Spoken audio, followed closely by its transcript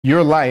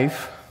Your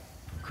life,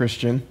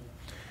 Christian,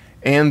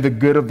 and the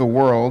good of the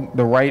world,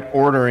 the right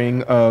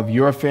ordering of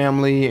your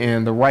family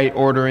and the right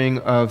ordering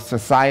of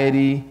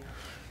society,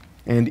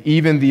 and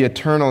even the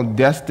eternal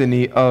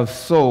destiny of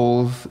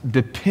souls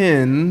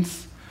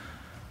depends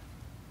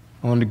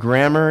on the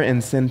grammar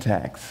and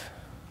syntax.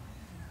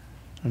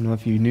 I don't know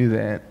if you knew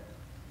that,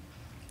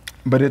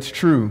 but it's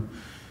true.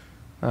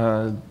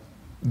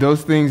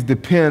 Those things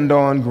depend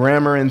on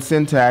grammar and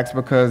syntax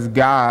because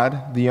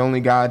God, the only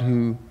God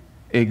who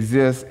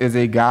exists, is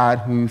a God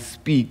who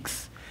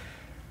speaks.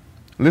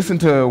 Listen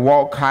to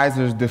Walt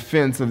Kaiser's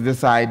defense of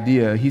this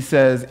idea. He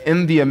says,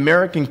 in the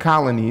American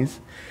colonies,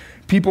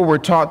 people were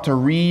taught to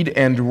read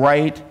and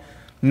write,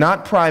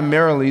 not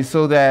primarily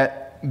so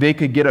that they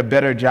could get a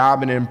better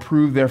job and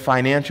improve their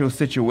financial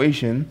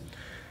situation,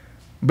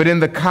 but in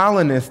the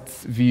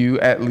colonists' view,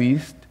 at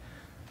least,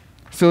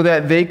 so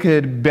that they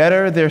could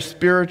better their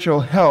spiritual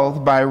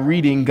health by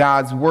reading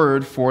God's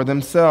word for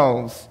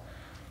themselves.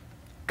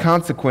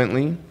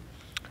 Consequently,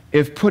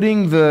 if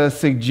putting the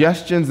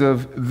suggestions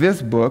of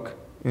this book,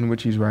 in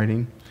which he's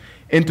writing,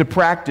 into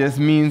practice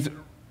means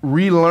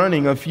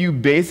relearning a few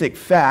basic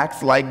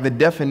facts like the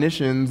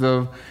definitions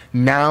of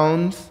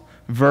nouns,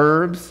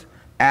 verbs,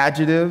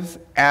 adjectives,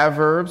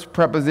 adverbs,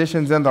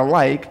 prepositions, and the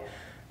like,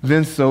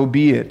 then so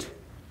be it.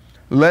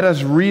 Let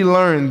us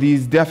relearn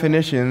these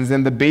definitions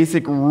and the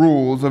basic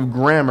rules of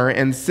grammar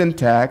and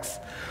syntax,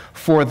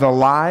 for the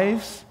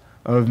lives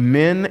of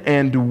men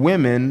and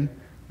women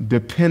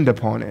depend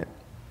upon it.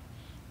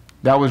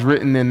 That was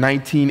written in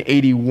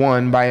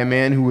 1981 by a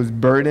man who was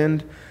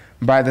burdened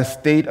by the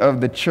state of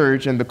the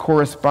church and the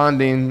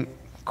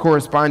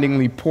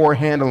correspondingly poor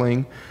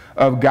handling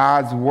of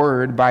God's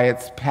word by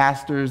its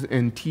pastors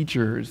and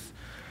teachers.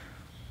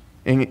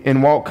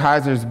 In Walt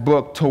Kaiser's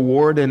book,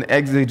 Toward an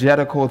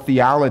Exegetical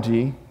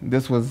Theology,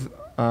 this was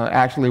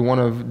actually one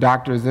of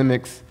Dr.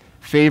 Zimick's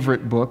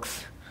favorite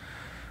books,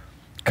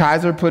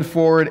 Kaiser put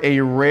forward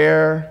a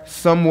rare,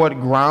 somewhat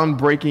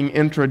groundbreaking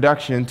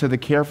introduction to the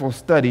careful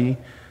study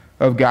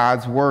of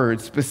God's word,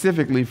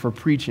 specifically for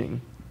preaching.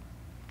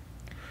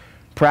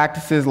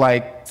 Practices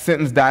like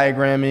sentence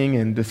diagramming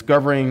and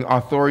discovering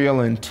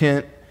authorial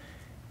intent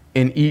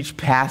in each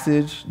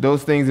passage,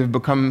 those things have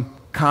become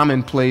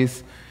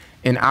commonplace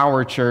in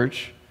our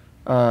church.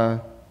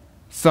 Some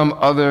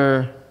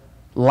other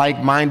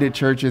like-minded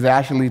churches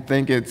actually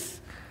think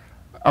it's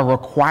a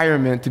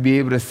requirement to be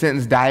able to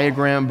sentence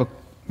diagram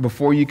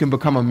before you can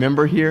become a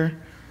member here.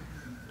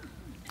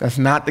 That's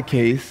not the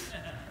case,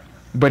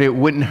 but it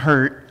wouldn't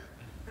hurt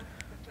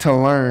to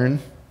learn.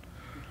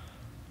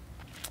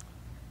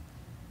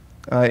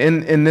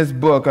 In this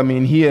book,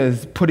 he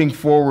is putting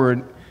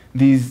forward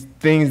these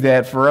things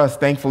that for us,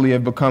 thankfully,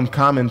 have become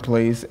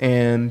commonplace.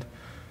 And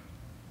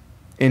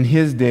in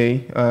his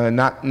day,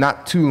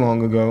 not too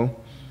long ago,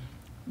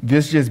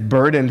 this just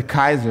burdened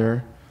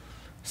Kaiser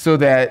so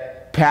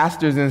that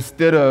pastors,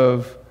 instead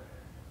of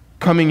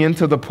coming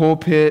into the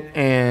pulpit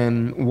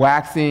and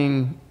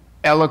waxing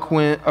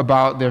eloquent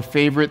about their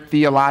favorite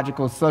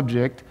theological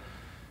subject,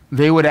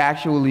 they would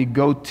actually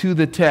go to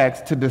the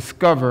text to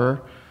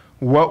discover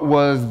what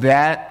was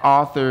that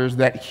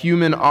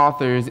human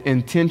author's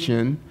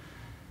intention,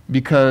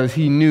 because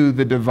he knew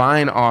the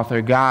divine author,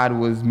 God,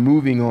 was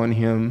moving on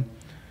him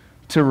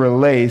to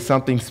relay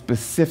something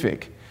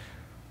specific.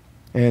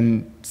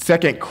 And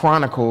 2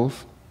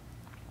 Chronicles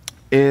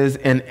is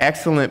an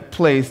excellent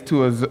place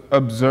to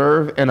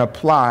observe and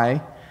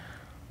apply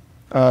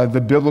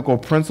the biblical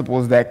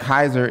principles that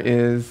Kaiser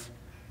is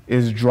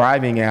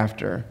driving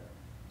after.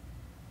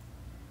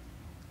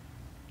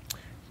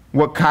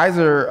 What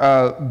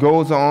Kaiser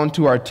goes on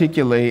to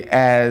articulate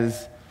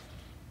as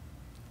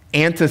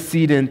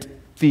antecedent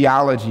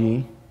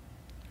theology,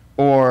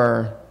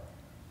 or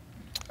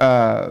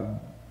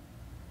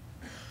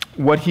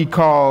what he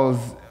calls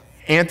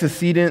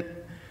antecedent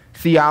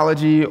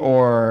theology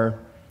or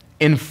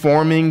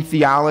informing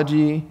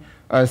theology.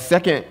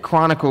 2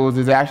 Chronicles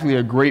is actually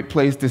a great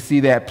place to see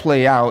that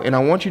play out. And I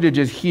want you to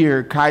just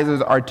hear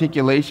Kaiser's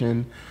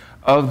articulation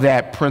of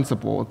that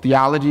principle,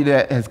 theology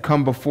that has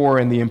come before,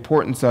 and the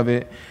importance of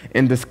it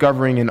in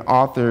discovering an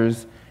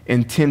author's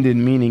intended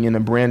meaning in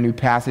a brand new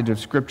passage of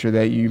Scripture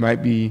that you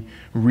might be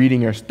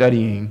reading or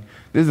studying.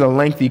 This is a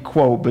lengthy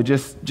quote, but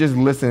just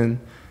listen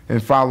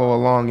and follow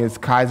along as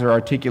Kaiser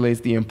articulates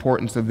the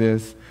importance of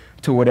this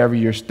to whatever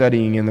you're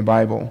studying in the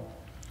Bible.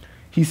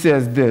 He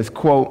says this,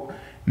 quote,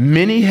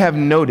 "Many have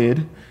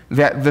noted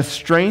that the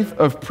strength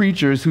of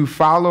preachers who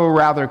follow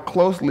rather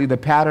closely the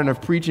pattern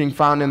of preaching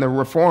found in the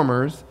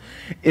Reformers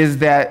is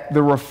that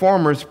the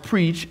Reformers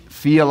preach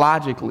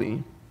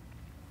theologically.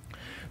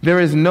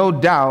 There is no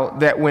doubt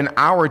that when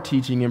our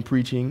teaching and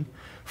preaching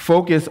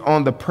focus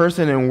on the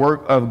person and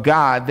work of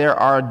God, there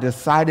are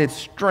decided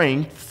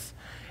strengths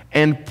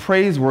and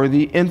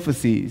praiseworthy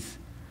emphases.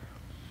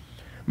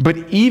 But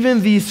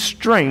even these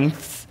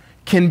strengths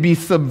can be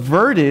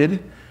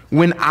subverted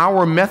when in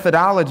our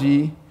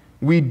methodology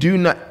we do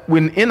not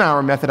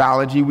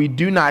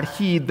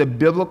heed the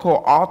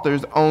biblical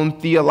author's own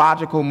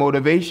theological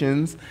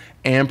motivations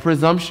and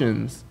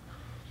presumptions.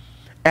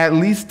 at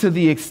least to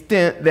the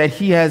extent that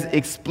he has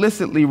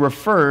explicitly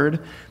referred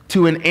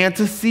to an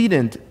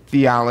antecedent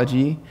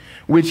theology,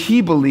 which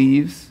he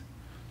believes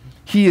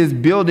he is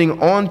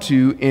building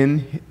onto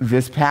in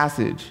this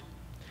passage.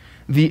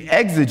 The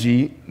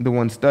exegete, the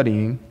one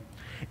studying,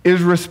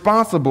 is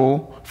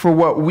responsible for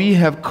what we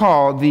have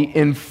called the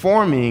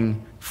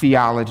informing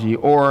theology,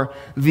 or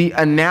the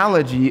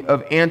analogy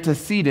of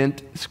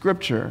antecedent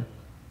scripture.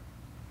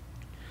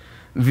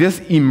 This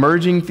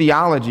emerging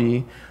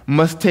theology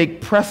must take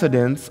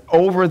precedence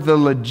over the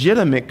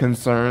legitimate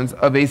concerns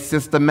of a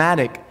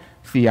systematic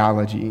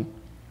theology.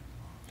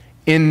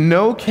 In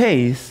no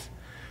case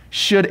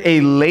should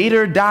a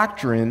later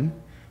doctrine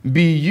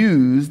be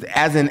used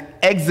as an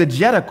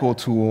exegetical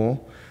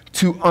tool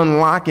to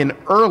unlock an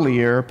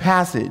earlier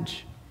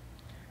passage.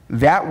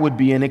 That would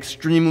be an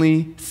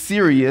extremely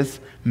serious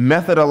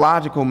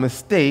methodological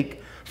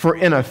mistake, for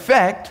in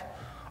effect,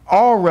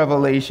 all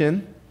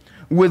revelation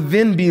would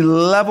then be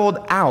leveled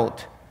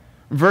out.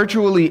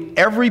 Virtually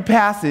every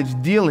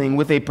passage dealing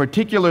with a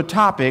particular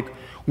topic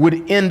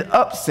would end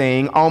up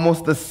saying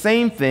almost the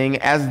same thing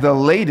as the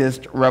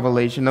latest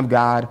revelation of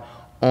God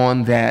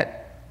on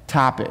that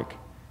topic.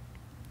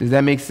 Does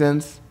that make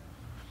sense?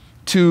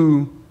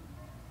 To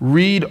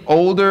read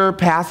older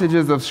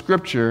passages of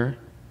Scripture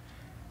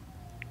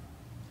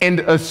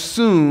and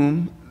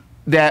assume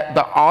that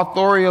the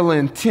authorial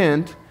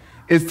intent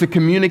is to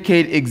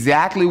communicate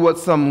exactly what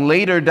some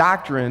later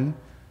doctrine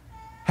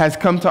has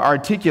come to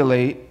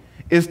articulate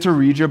is to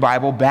read your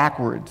Bible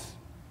backwards.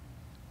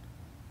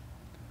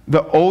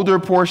 The older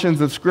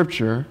portions of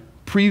Scripture,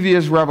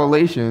 previous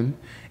revelation,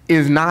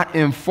 is not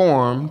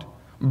informed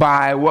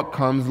by what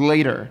comes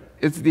later.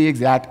 It's the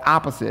exact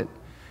opposite.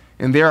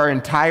 And there are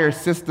entire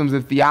systems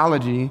of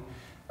theology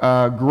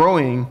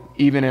growing,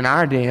 even in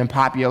our day, in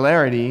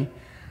popularity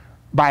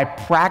by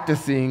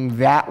practicing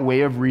that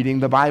way of reading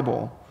the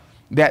Bible.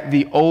 That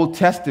the Old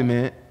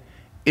Testament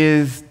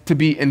is to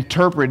be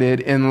interpreted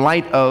in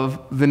light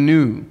of the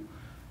new.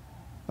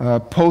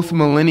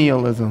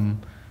 Postmillennialism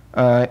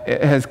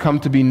has come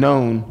to be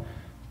known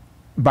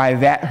by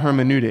that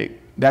hermeneutic.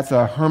 That's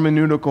a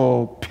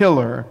hermeneutical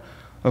pillar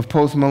of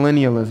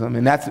postmillennialism,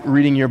 and that's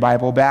reading your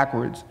Bible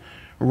backwards.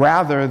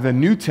 Rather, the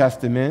New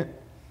Testament,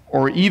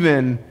 or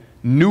even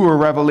newer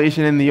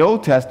revelation in the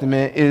Old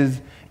Testament,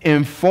 is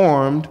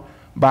informed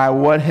by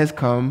what has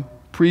come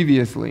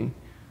previously.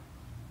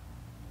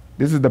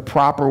 This is the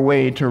proper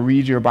way to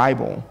read your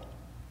Bible.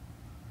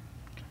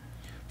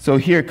 So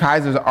here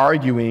Kaiser's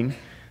arguing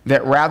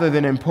that rather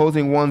than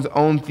imposing one's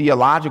own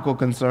theological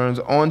concerns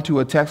onto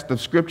a text of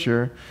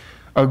Scripture,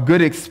 a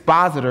good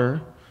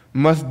expositor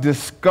must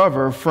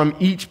discover from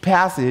each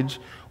passage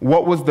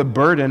what was the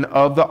burden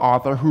of the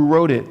author who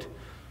wrote it.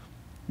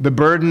 The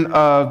burden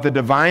of the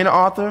divine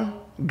author,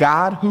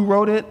 God who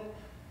wrote it,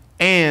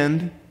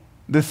 and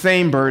the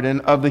same burden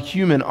of the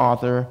human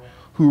author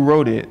who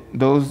wrote it.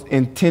 Those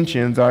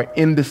intentions are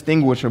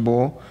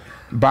indistinguishable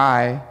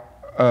by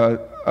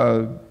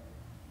a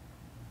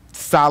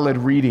solid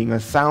reading, a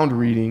sound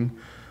reading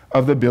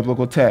of the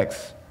biblical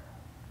text.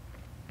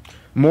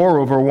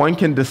 Moreover, one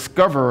can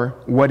discover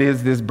what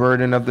is this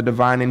burden of the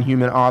divine and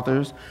human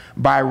authors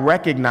by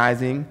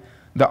recognizing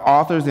the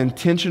author's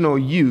intentional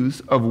use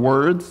of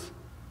words,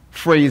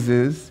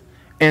 phrases,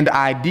 and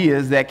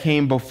ideas that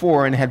came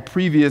before and had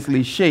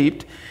previously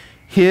shaped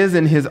his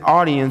and his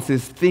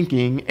audience's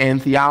thinking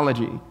and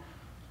theology.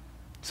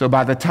 So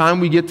by the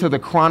time we get to the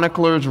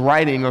chronicler's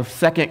writing of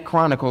 2nd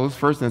Chronicles,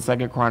 1st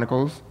and 2nd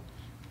Chronicles,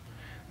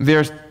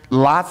 there's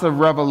lots of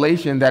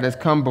revelation that has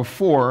come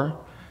before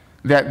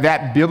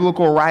that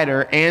biblical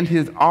writer and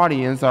his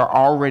audience are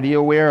already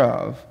aware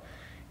of.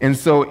 And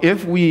so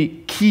if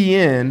we key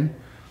in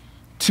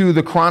to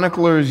the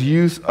chronicler's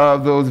use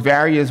of those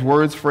various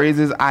words,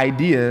 phrases,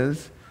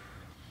 ideas,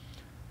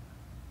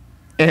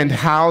 and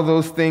how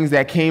those things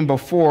that came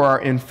before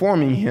are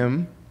informing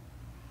him,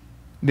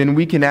 then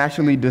we can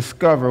actually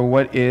discover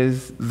what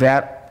is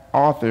that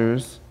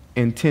author's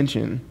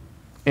intention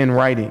in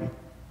writing.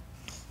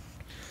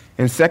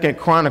 And 2nd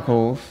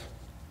Chronicles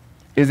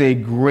is a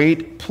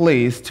great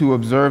place to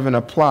observe and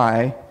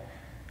apply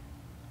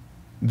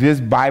this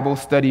Bible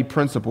study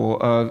principle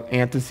of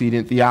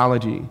antecedent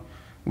theology.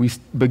 We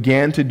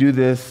began to do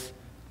this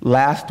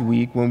last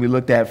week when we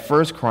looked at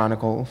 1st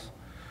Chronicles.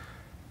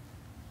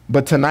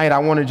 But tonight I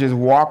want to just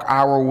walk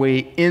our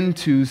way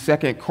into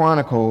 2nd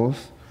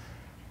Chronicles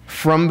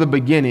from the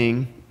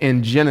beginning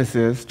in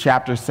Genesis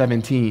chapter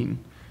 17.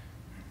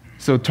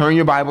 So turn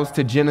your Bibles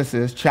to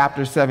Genesis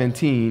chapter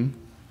 17.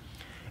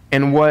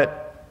 And what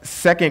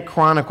 2nd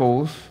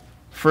Chronicles,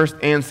 1st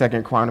and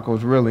 2nd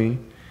Chronicles really,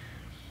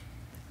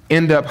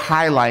 end up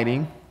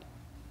highlighting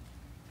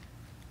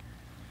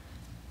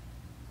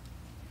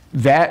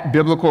that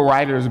biblical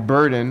writer's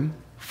burden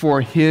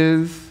for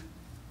his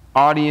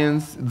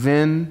audience,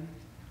 then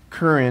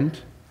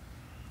current,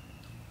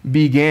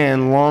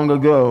 began long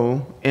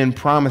ago in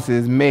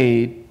promises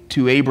made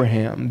to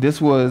Abraham.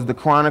 This was the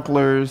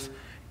chronicler's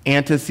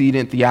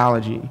antecedent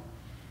theology.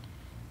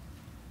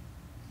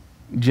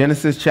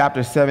 Genesis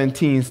chapter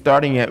 17,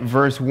 starting at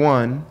verse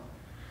 1.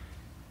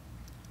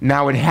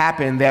 Now it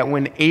happened that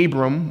when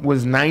Abram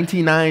was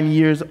 99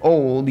 years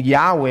old,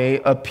 Yahweh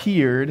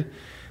appeared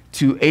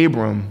to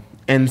Abram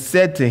and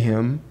said to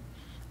him,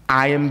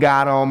 I am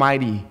God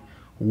Almighty.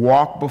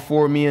 Walk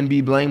before me and be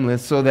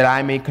blameless, so that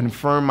I may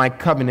confirm my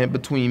covenant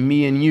between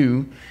me and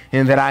you,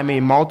 and that I may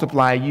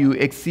multiply you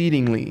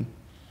exceedingly.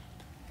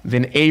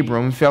 Then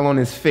Abram fell on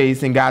his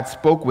face, and God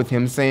spoke with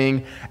him,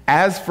 saying,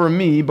 As for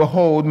me,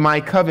 behold,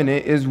 my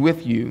covenant is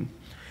with you,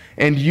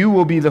 and you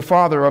will be the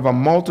father of a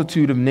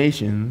multitude of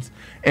nations,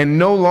 and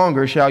no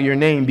longer shall your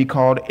name be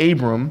called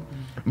Abram,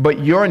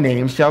 but your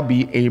name shall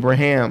be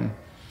Abraham.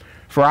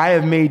 For I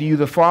have made you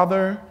the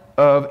father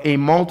of a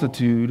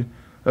multitude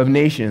of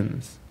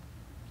nations.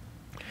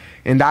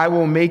 And I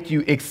will make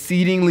you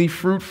exceedingly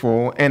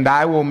fruitful, and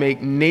I will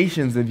make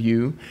nations of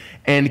you,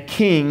 and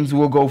kings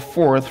will go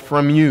forth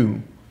from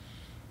you.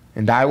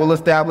 And I will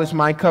establish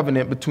my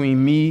covenant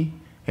between me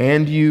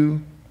and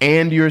you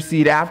and your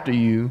seed after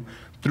you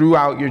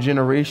throughout your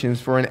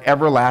generations for an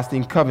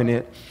everlasting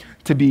covenant,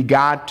 to be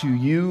God to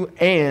you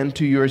and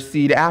to your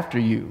seed after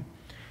you.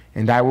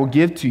 And I will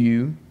give to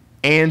you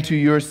and to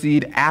your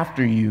seed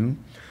after you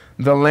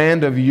the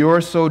land of your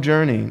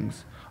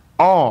sojournings,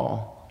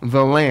 all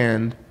the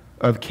land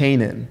of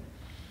Canaan,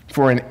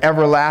 for an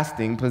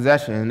everlasting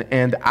possession,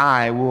 and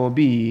I will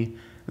be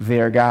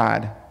their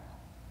God.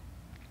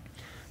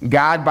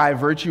 God, by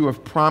virtue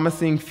of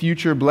promising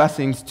future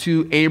blessings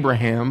to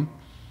Abraham,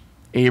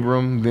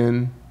 Abram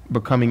then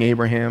becoming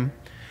Abraham,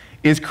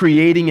 is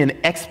creating an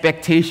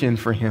expectation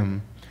for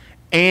him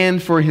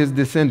and for his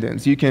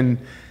descendants. You can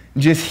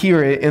just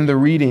hear it in the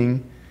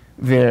reading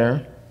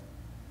there,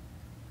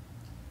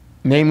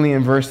 namely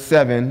in verse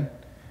 7,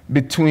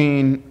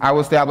 I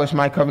will establish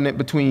my covenant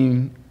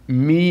between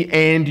me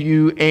and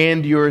you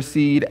and your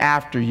seed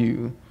after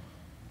you.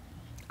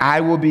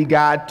 I will be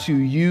God to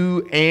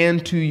you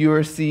and to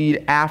your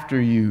seed after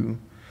you.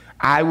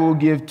 I will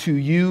give to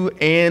you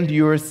and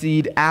your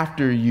seed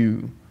after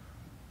you,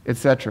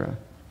 etc.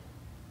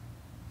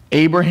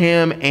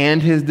 Abraham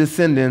and his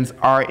descendants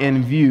are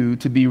in view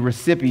to be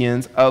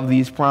recipients of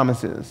these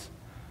promises.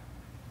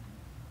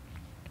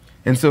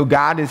 And so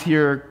God is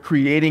here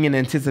creating an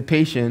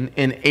anticipation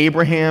in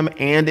Abraham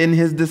and in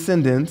his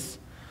descendants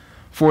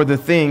for the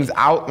things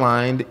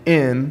outlined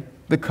in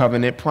the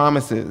covenant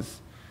promises.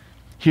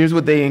 Here's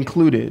what they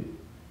included.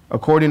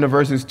 According to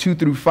verses 2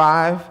 through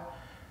 5,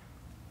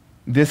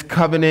 this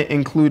covenant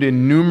included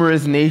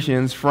numerous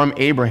nations from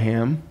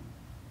Abraham.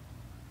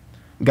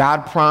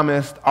 God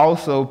promised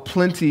also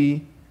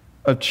plenty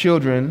of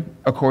children,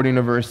 according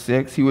to verse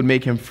 6. He would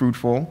make him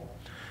fruitful.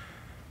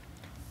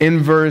 In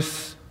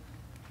verse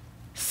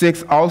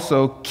 6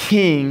 also,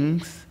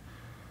 kings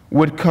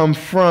would come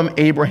from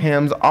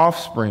Abraham's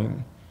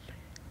offspring,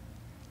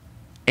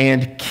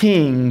 and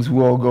kings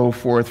will go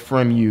forth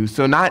from you.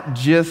 So not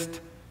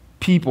just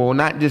people,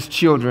 not just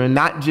children,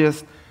 not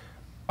just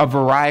a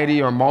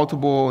variety or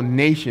multiple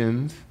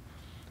nations,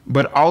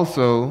 but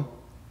also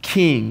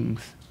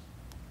kings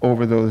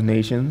over those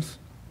nations.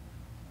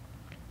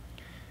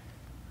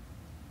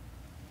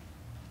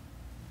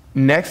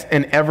 Next,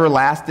 an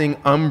everlasting,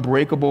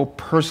 unbreakable,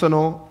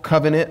 personal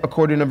covenant,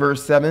 according to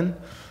verse 7.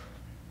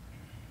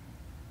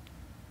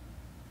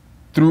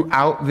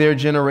 Throughout their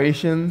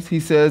generations, he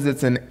says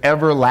it's an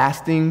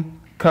everlasting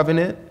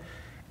covenant,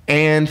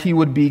 and he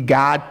would be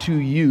God to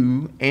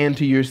you and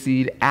to your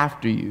seed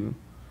after you.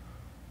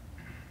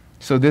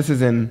 So this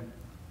is an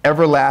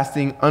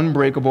everlasting,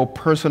 unbreakable,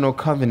 personal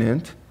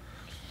covenant.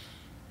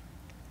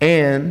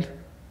 And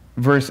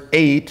verse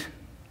 8,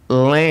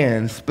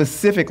 land,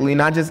 specifically,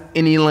 not just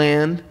any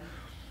land,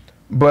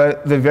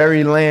 but the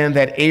very land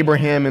that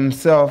Abraham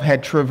himself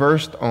had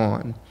traversed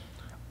on,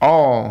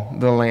 all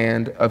the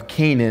land of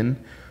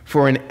Canaan,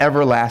 for an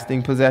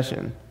everlasting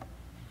possession.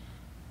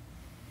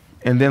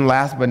 And then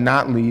last but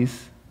not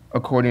least,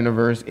 according to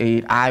verse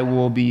 8, I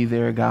will be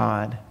their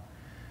God.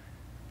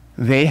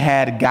 They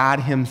had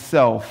God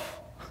himself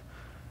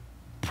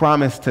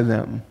promised to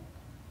them.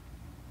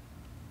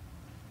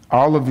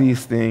 All of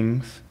these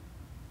things,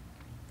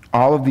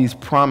 all of these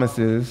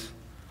promises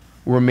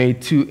were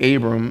made to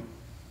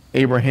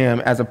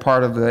Abraham as a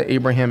part of the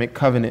Abrahamic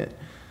covenant.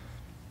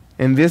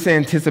 And this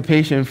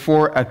anticipation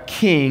for a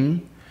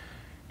king,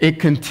 it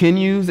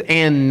continues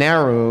and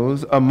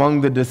narrows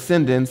among the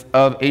descendants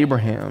of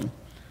Abraham.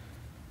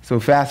 So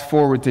fast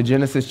forward to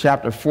Genesis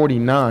chapter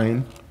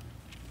 49,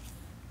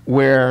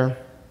 where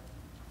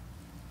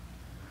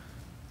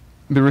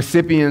the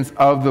recipients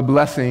of the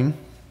blessing,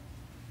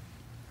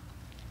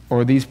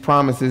 or these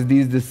promises,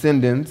 these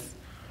descendants,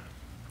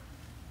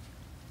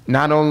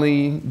 not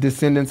only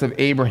descendants of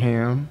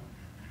Abraham,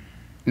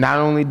 not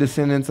only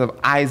descendants of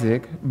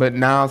Isaac, but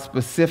now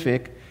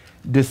specific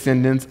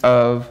descendants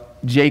of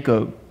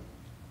Jacob,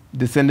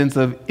 descendants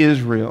of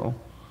Israel.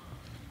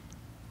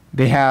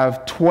 They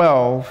have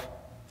 12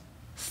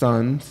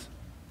 sons,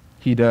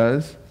 he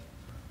does.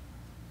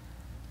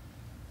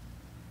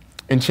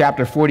 In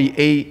chapter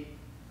 48,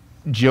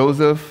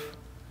 Joseph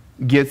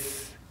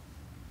gets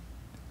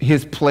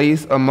his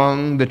place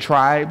among the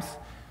tribes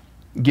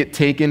get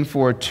taken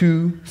for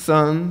two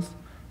sons,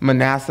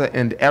 Manasseh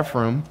and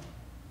Ephraim.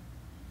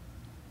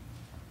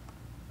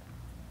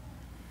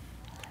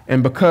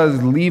 And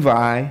because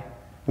Levi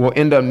will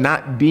end up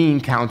not being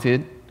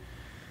counted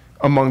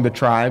among the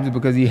tribes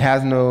because he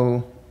has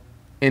no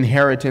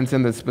inheritance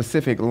in the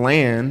specific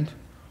land,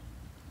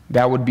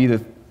 that would be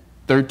the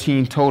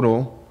 13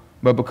 total.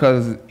 But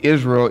because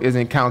Israel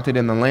isn't counted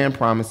in the land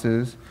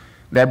promises,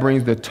 that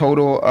brings the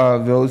total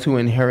of those who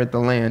inherit the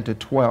land to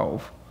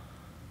 12.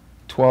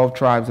 12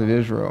 tribes of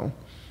Israel.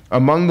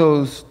 Among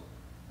those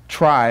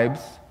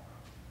tribes,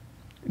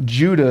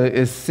 Judah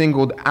is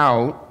singled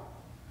out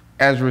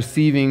as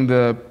receiving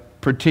the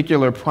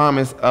particular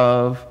promise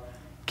of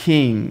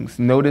kings.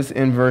 Notice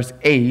in verse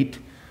 8,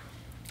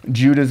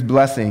 Judah's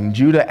blessing.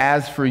 Judah,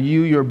 as for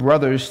you, your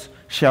brothers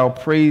shall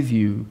praise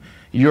you.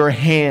 Your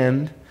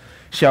hand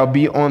shall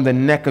be on the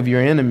neck of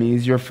your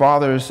enemies. Your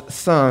father's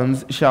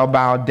sons shall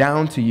bow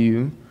down to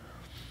you.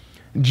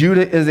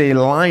 Judah is a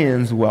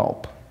lion's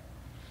whelp.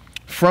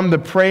 From the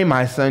prey,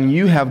 my son,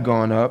 you have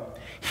gone up.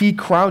 He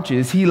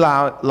crouches, he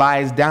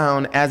lies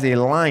down as a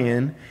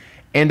lion,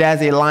 and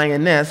as a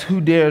lioness, who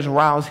dares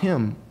rouse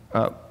him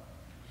up?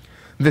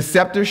 The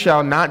scepter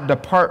shall not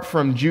depart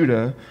from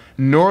Judah,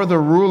 nor the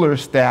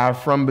ruler's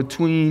staff from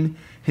between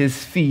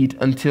his feet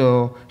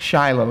until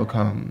Shiloh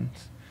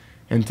comes.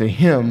 And to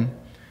him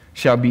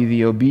shall be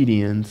the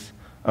obedience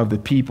of the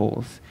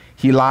peoples.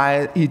 He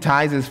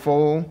ties his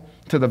foal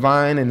to the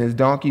vine and his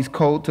donkey's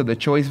coat to the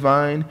choice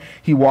vine.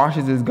 He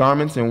washes his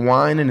garments in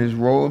wine and his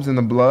robes in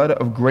the blood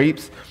of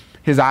grapes.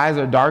 His eyes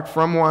are dark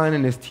from wine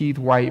and his teeth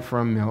white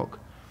from milk.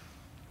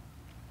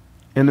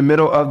 In the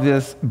middle of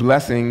this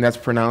blessing that's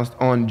pronounced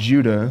on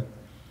Judah,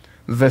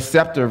 the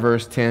scepter,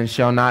 verse 10,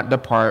 shall not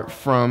depart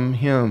from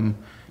him,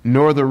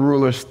 nor the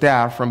ruler's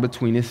staff from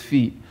between his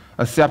feet.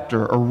 A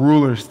scepter, a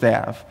ruler's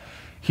staff.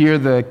 Here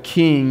the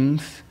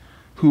kings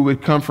who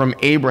would come from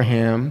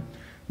Abraham,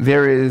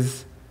 there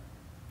is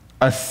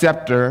a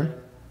scepter,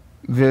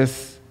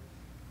 this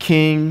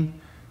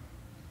king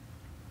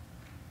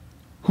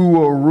who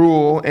will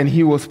rule, and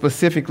he will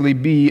specifically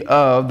be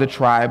of the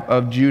tribe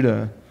of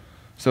Judah.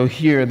 So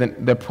here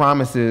the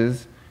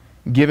promises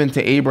given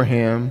to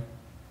Abraham,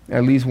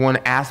 at least one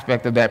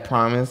aspect of that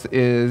promise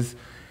is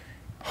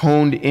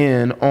honed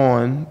in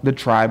on the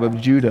tribe of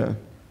Judah.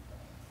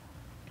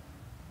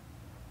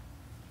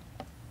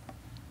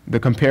 The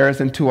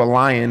comparison to a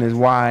lion is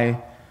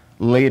why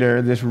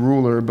later this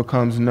ruler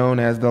becomes known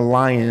as the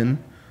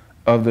Lion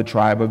of the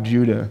tribe of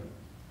Judah.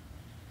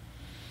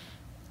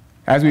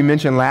 As we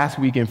mentioned last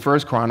week in 1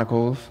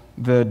 Chronicles,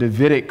 the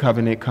Davidic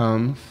covenant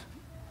comes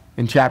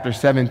in chapter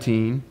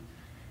 17,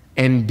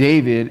 and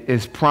David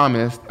is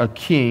promised a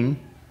king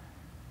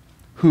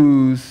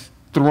whose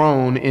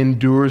throne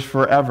endures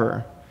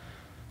forever.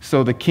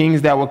 So the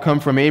kings that will come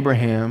from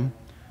Abraham,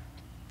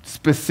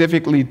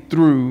 specifically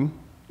through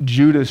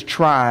Judah's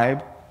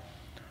tribe,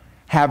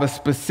 have a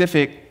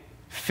specific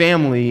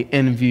family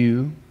in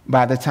view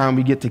by the time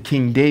we get to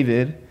King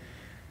David.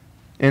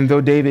 And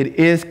though David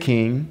is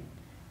king,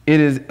 it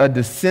is a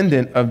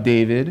descendant of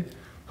David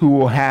who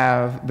will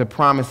have the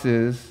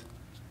promises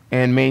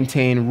and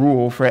maintain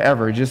rule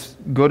forever. Just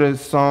go to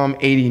Psalm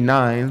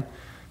 89.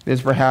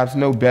 There's perhaps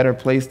no better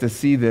place to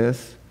see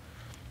this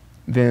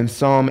than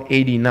Psalm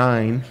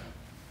 89.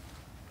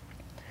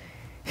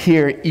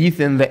 Here,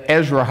 Ethan the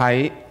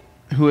Ezrahite,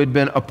 who had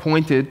been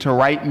appointed to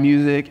write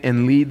music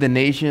and lead the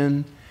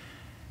nation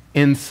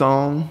in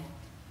song,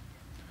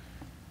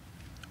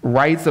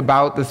 writes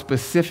about the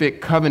specific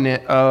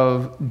covenant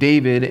of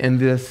David and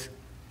this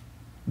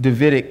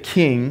Davidic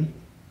king.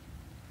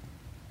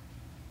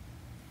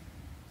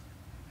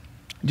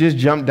 Just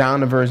jump down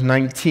to verse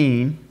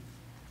 19.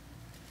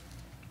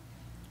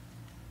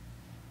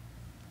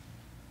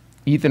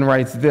 Ethan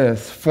writes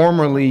this: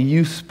 "Formerly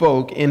you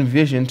spoke in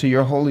vision to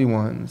your holy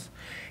ones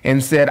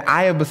and said,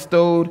 I have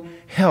bestowed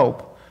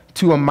help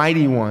to a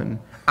mighty one.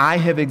 I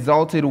have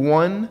exalted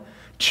one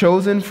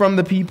chosen from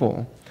the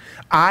people.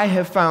 I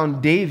have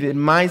found David,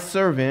 my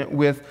servant,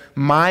 with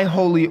my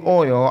holy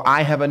oil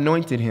I have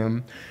anointed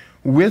him,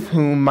 with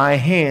whom my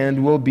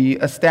hand will be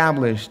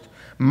established.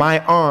 My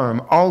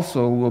arm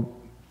also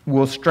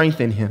will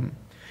strengthen him.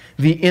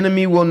 The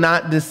enemy will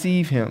not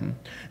deceive him,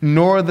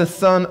 nor the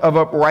son of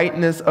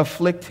uprightness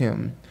afflict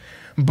him.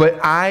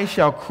 But I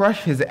shall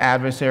crush his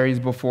adversaries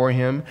before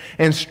him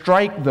and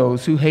strike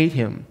those who hate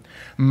him.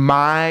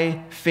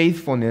 My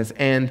faithfulness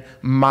and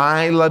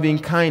my loving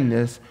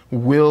kindness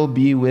will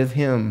be with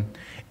him,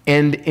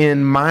 and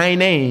in my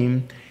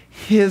name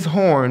his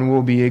horn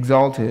will be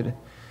exalted.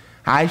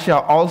 I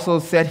shall also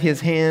set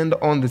his hand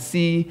on the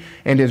sea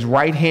and his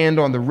right hand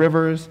on the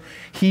rivers.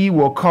 He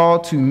will call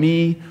to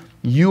me,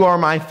 you are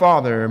my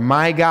Father,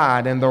 my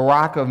God, and the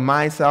rock of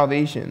my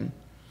salvation.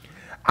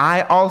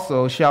 I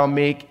also shall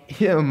make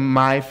him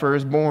my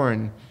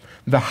firstborn,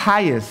 the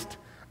highest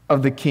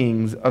of the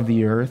kings of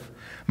the earth.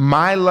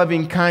 My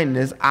loving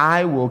kindness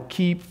I will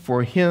keep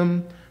for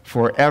him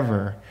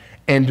forever,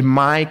 and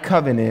my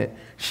covenant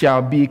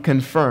shall be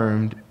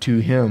confirmed to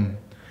him.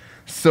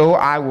 so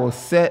I will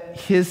set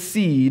his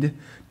seed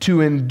to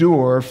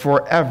endure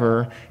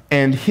forever,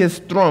 and his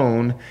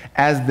throne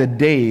as the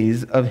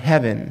days of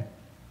heaven.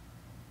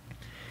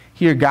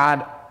 Here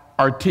God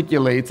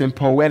articulates in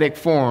poetic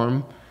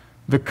form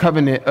the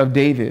covenant of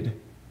David.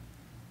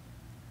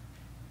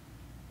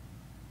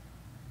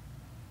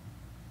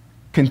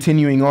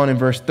 Continuing on in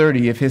verse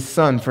 30, if his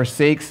sons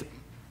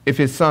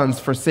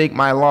forsake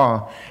my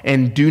law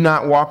and do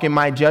not walk in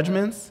my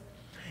judgments,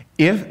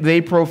 if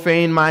they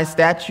profane my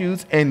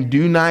statutes and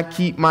do not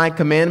keep my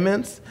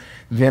commandments,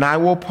 then I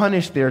will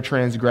punish their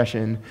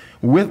transgression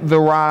with the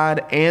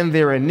rod and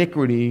their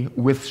iniquity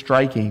with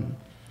striking.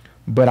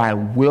 But I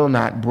will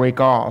not break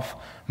off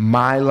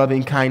my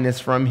loving kindness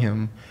from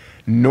him,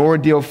 nor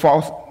deal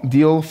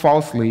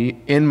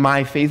falsely in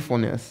my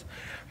faithfulness.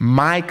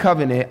 My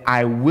covenant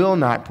I will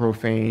not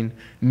profane,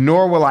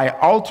 nor will I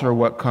alter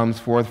what comes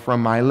forth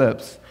from my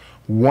lips.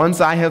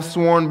 Once I have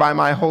sworn by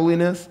my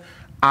holiness,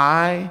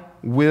 I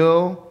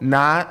will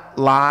not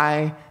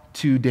lie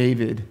to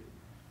David.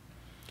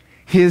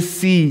 His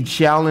seed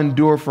shall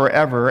endure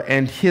forever,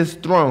 and his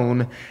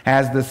throne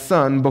as the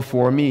sun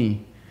before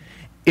me.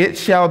 It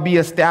shall be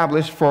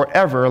established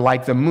forever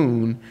like the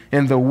moon,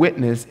 and the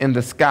witness in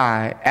the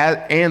sky,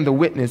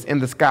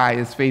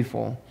 is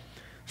faithful.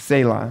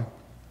 Selah.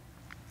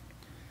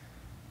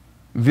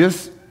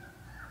 This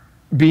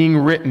being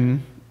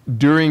written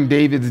during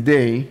David's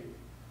day,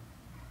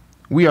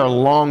 we are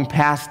long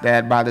past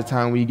that by the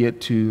time we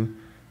get to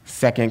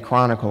 2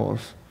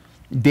 Chronicles.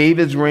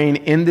 David's reign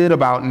ended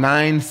about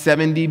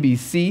 970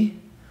 BC,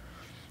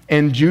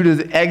 and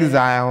Judah's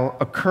exile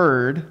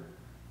occurred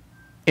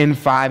in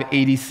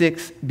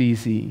 586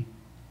 BC,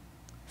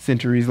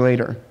 centuries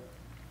later.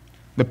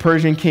 The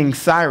Persian king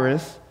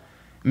Cyrus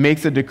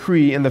makes a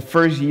decree in the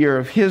first year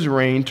of his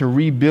reign to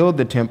rebuild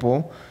the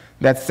temple.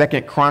 That's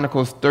 2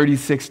 Chronicles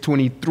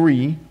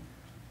 36:23.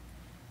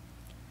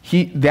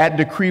 That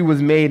decree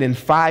was made in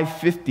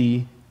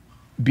 550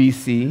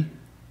 BC.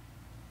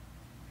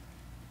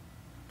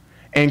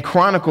 And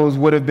Chronicles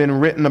would have been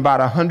written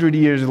about 100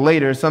 years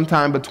later,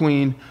 sometime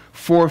between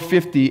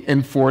 450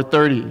 and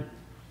 430.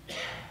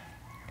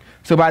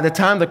 So by the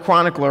time the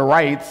chronicler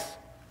writes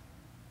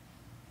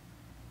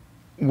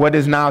what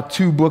is now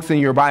 2 books in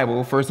your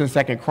Bible, 1st and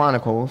 2nd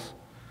Chronicles,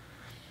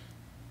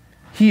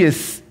 he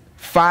is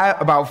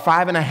about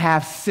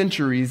 5.5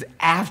 centuries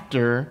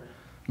after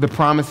the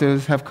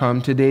promises have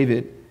come to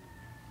David.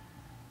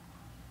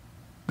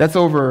 That's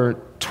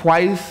over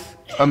twice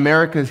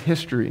America's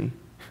history.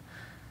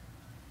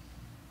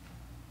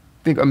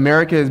 I think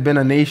America has been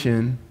a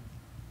nation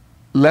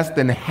less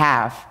than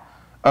half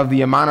of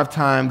the amount of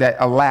time that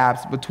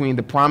elapsed between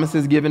the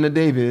promises given to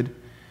David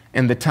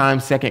and the time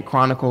 2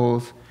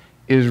 Chronicles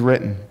is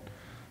written.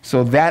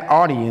 So that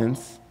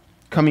audience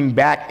coming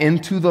back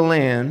into the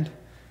land,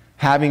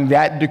 having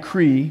that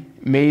decree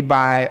made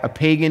by a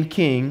pagan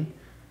king,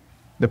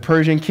 the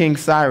Persian king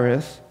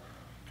Cyrus,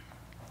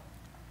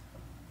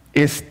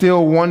 is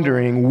still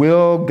wondering,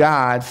 will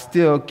God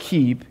still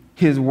keep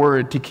his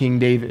word to King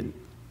David?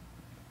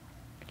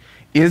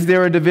 Is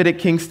there a Davidic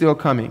king still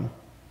coming?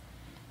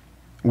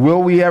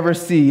 Will we ever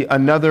see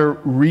another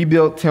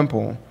rebuilt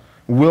temple?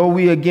 Will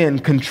we again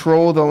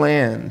control the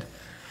land?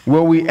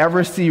 Will we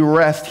ever see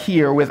rest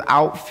here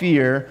without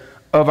fear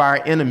of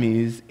our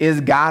enemies?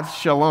 Is God's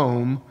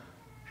shalom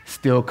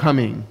still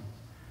coming?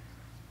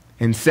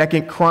 In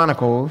 2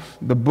 Chronicles,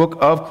 the book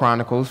of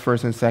Chronicles,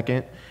 1st and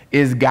 2nd,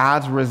 is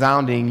God's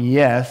resounding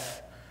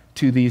yes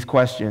to these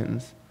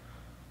questions.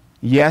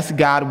 Yes,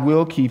 God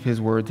will keep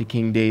his word to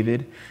King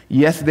David.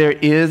 Yes, there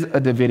is a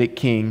Davidic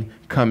king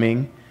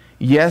coming.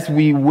 Yes,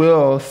 we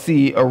will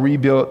see a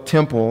rebuilt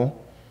temple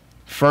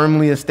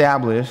firmly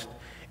established.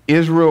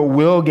 Israel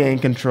will gain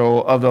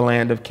control of the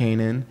land of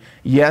Canaan.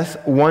 Yes,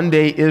 one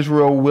day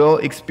Israel will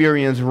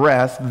experience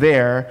rest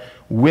there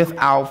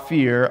without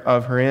fear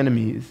of her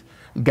enemies.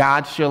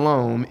 God's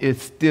shalom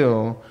is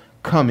still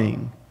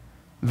coming.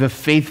 The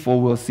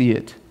faithful will see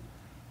it.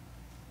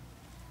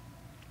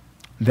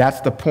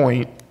 That's the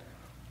point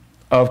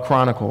of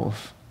Chronicles.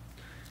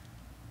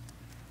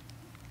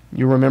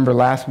 You remember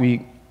last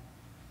week,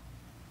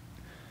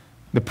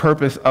 the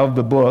purpose of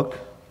the book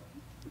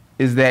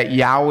is that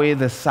Yahweh,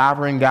 the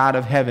sovereign God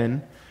of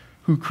heaven,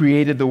 who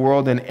created the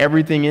world and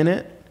everything in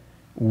it,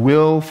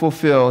 will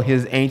fulfill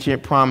his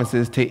ancient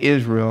promises to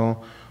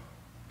Israel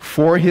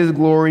for his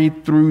glory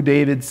through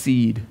David's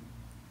seed.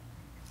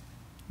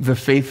 The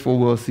faithful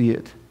will see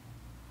it.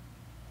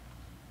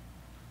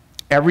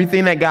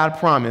 Everything that God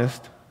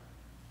promised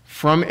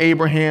from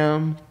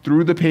Abraham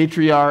through the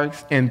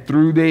patriarchs and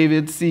through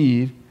David's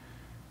seed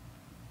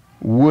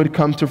would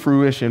come to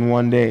fruition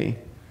one day.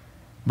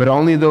 But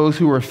only those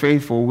who are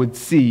faithful would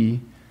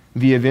see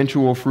the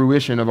eventual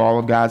fruition of all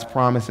of God's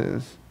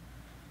promises.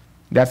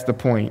 That's the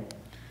point.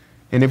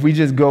 And if we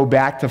just go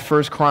back to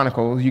 1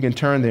 Chronicles, you can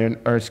turn there,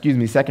 or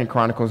 2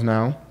 Chronicles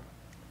now.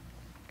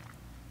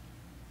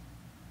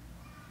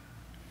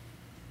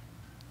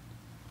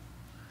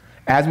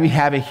 As we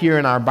have it here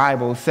in our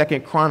Bible, 2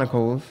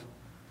 Chronicles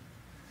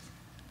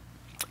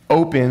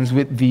opens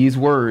with these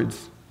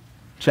words.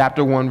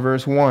 Chapter 1,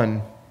 verse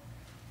 1.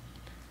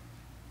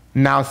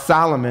 Now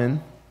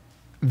Solomon,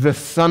 the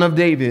son of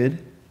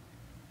David,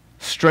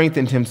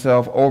 strengthened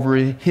himself over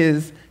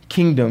his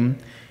kingdom,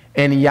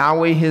 and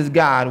Yahweh his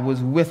God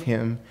was with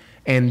him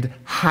and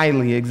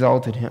highly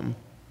exalted him.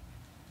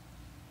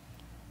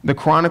 The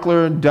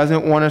chronicler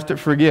doesn't want us to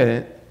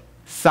forget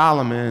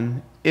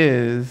Solomon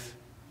is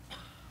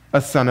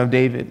a son of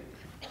David.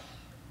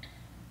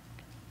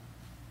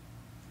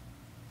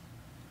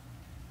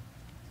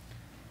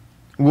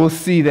 We'll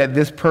see that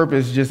this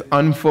purpose just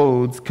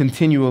unfolds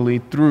continually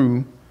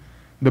through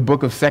the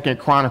book of 2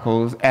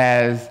 Chronicles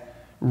as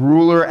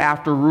ruler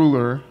after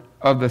ruler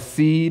of the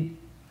seed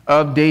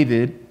of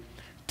David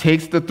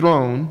takes the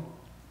throne,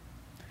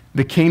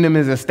 the kingdom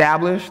is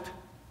established,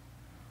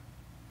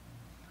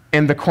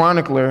 and the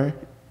chronicler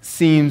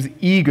seems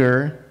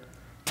eager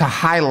to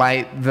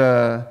highlight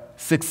the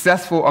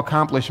successful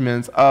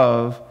accomplishments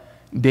of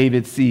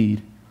David's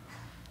seed.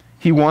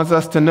 He wants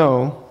us to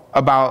know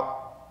about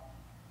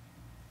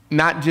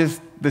not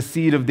just the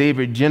seed of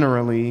David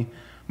generally,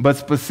 but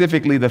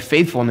specifically the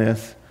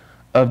faithfulness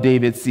of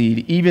David's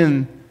seed.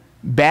 Even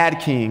bad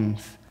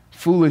kings,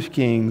 foolish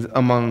kings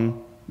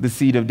among the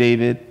seed of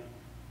David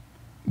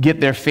get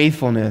their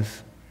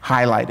faithfulness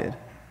highlighted.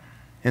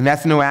 And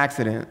that's no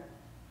accident.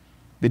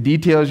 The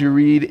details you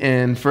read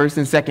in 1st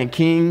and 2nd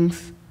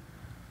Kings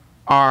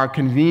are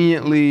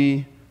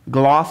conveniently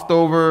glossed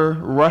over,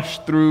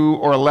 rushed through,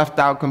 or left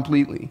out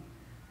completely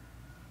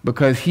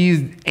because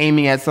he's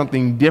aiming at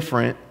something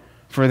different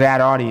for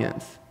that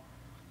audience.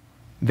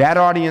 That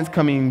audience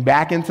coming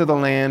back into the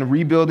land,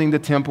 rebuilding the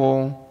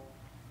temple,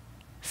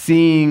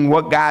 seeing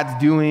what God's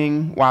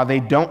doing while they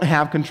don't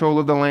have control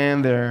of the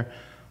land. They're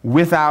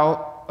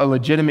without a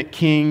legitimate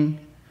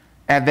king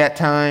at that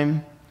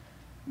time.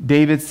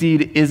 David's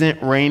seed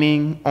isn't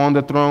reigning on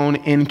the throne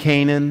in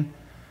Canaan.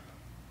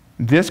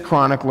 This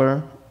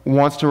chronicler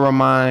wants to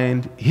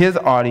remind his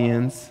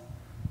audience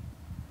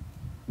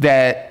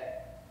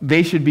that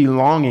they should be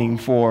longing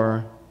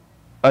for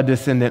a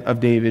descendant of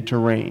David to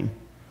reign.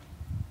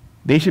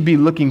 They should be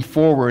looking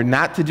forward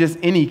not to just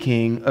any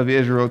king of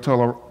Israel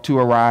to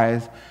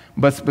arise,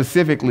 but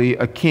specifically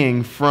a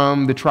king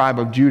from the tribe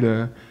of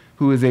Judah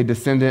who is a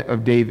descendant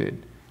of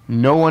David.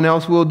 No one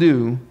else will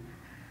do.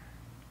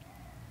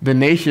 The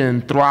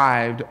nation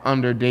thrived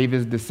under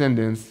David's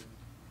descendants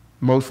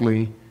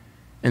mostly,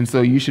 and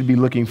so you should be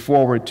looking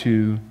forward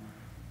to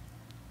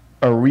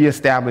a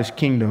reestablished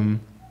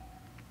kingdom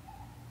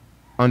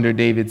under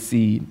David's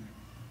seed.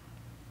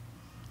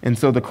 And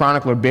so the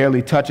chronicler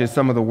barely touches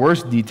some of the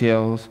worst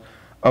details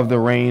of the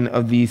reign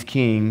of these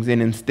kings,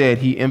 and instead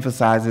he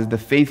emphasizes the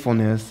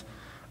faithfulness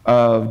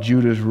of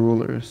Judah's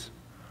rulers.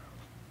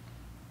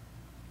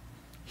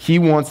 He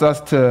wants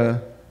us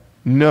to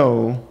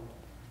know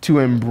to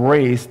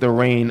embrace the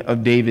reign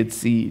of David's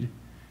seed.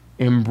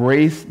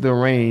 Embrace the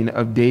reign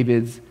of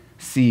David's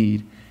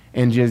seed.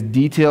 And just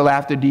detail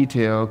after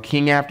detail,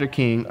 king after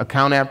king,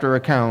 account after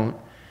account,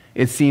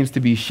 it seems to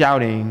be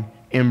shouting,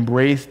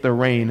 embrace the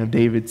reign of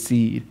David's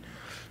seed.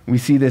 We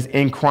see this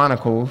in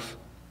Chronicles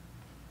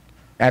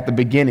at the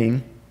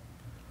beginning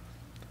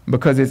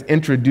because it's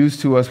introduced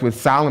to us with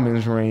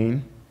Solomon's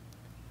reign.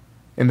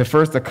 And the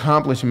first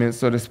accomplishment,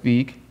 so to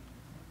speak,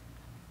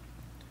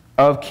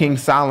 of King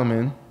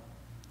Solomon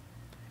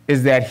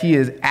is that he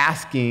is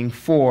asking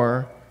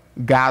for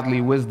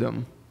godly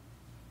wisdom.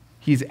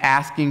 He's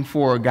asking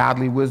for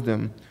godly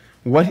wisdom.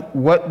 What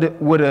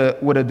would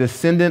a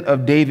descendant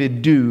of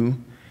David do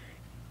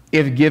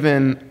if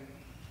given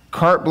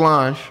carte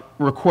blanche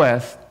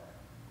request,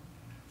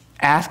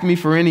 ask me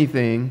for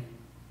anything?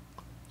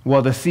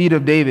 Well, the seed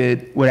of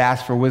David would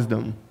ask for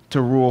wisdom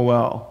to rule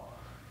well.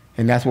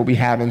 And that's what we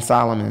have in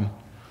Solomon.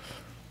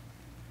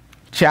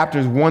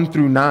 Chapters 1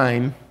 through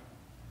 9,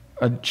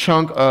 a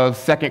chunk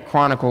of 2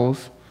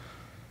 Chronicles,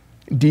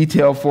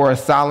 detail for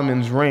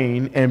Solomon's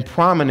reign, and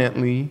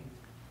prominently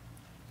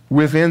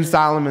within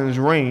Solomon's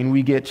reign,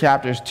 we get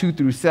chapters 2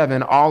 through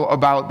 7, all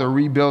about the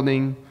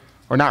rebuilding,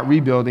 or not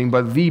rebuilding,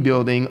 but the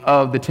building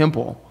of the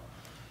temple.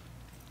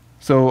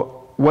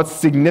 So what's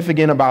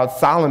significant about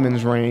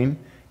Solomon's reign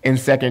in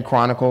 2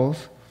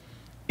 Chronicles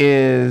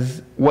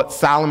is what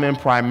Solomon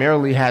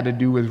primarily had to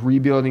do with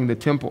rebuilding the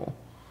temple.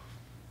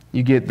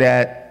 You get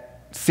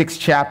that 6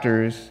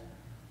 chapters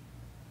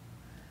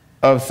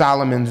of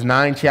Solomon's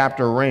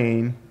 9-chapter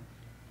reign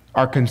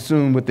are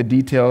consumed with the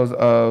details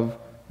of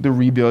the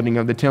rebuilding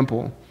of the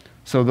temple.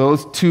 So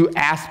those two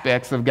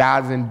aspects of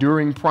God's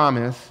enduring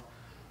promise,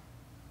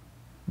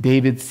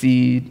 David's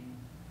seed,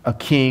 a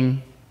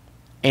king,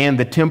 and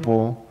the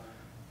temple,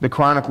 the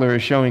chronicler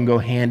is showing go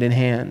hand in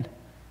hand.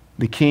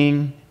 The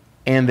king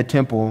and the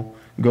temple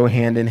go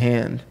hand in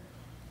hand.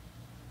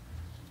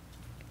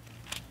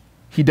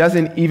 He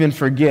doesn't even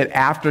forget,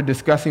 after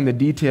discussing the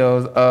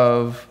details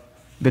of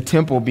the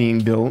temple being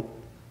built,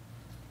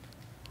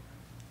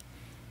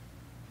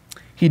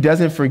 he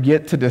doesn't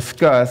forget to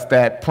discuss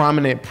that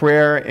prominent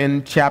prayer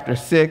in chapter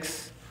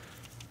 6.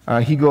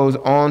 He goes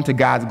on to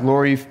God's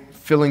glory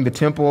filling the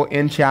temple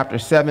in chapter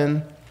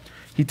 7.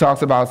 He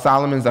talks about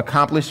Solomon's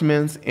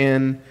accomplishments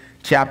in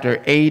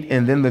chapter 8,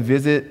 and then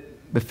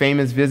the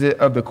famous visit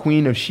of the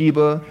Queen of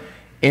Sheba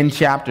in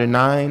chapter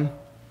 9.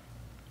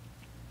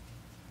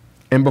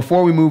 And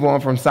before we move on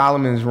from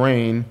Solomon's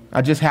reign,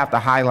 I just have to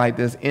highlight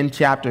this. In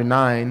chapter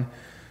 9,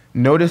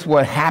 notice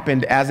what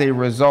happened as a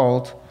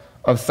result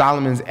of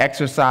Solomon's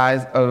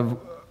exercise of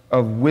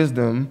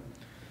wisdom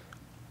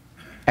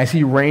as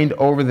he reigned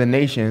over the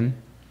nation.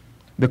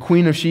 The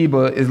Queen of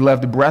Sheba is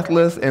left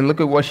breathless, and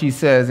look at what she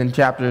says in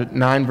chapter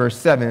 9, verse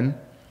 7.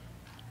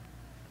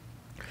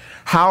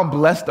 How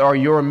blessed are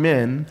your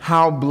men,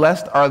 how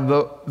blessed are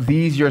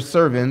these your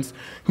servants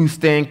who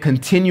stand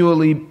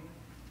continually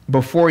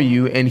before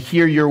you and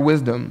hear your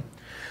wisdom.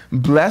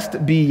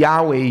 Blessed be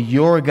Yahweh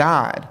your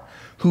God,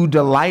 who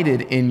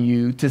delighted in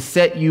you to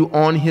set you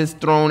on his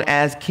throne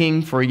as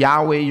king for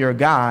Yahweh your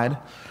God,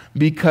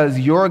 because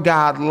your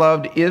God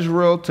loved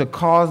Israel to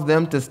cause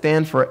them to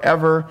stand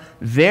forever.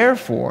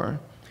 Therefore,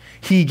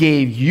 he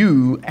gave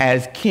you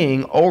as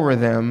king over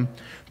them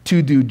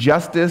to do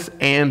justice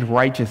and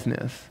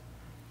righteousness.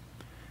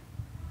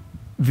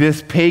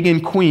 This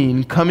pagan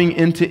queen coming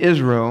into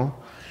Israel,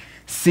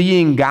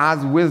 seeing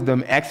God's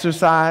wisdom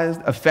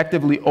exercised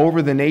effectively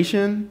over the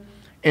nation,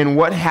 and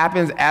what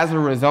happens as a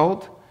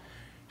result,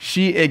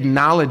 she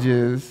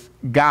acknowledges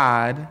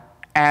God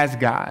as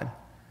God.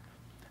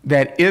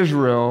 That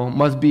Israel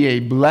must be a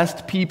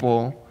blessed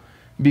people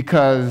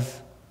because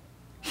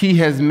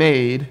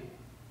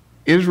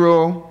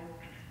Israel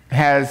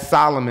has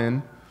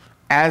Solomon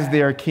as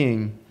their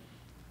king.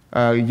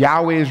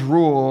 Yahweh's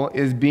rule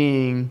is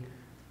being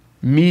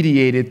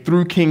mediated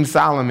through King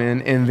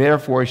Solomon, and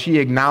therefore she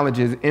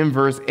acknowledges in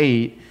verse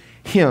 8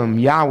 him,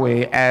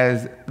 Yahweh,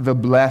 as the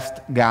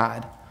blessed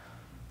God.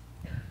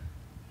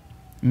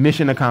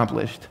 Mission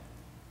accomplished.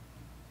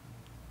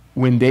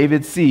 When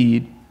David's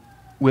seed,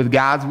 with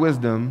God's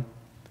wisdom,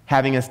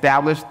 having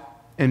established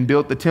and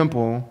built the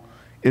temple,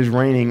 is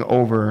reigning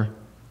over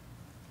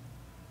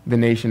the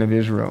nation of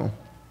Israel.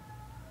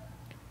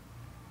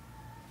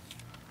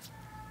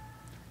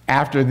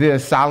 After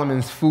this,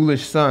 Solomon's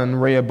foolish son,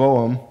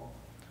 Rehoboam,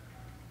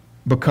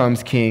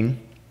 becomes king.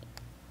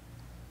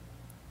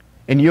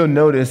 And you'll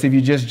notice, if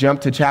you just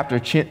jump to chapter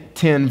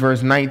 10,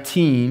 verse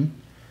 19,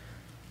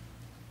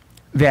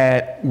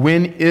 that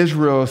when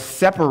Israel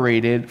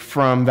separated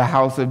from the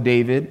house of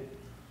David,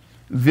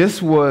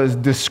 this was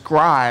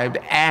described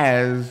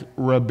as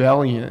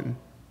rebellion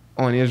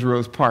on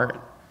Israel's part.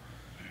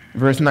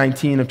 Verse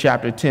 19 of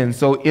chapter 10.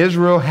 So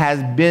Israel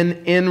has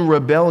been in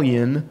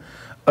rebellion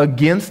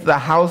against the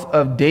house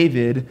of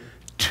David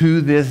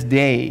to this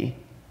day.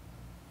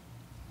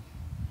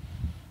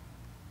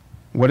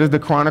 What does the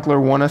chronicler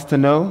want us to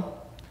know?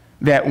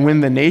 That when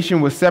the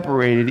nation was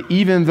separated,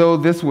 even though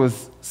this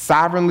was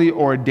sovereignly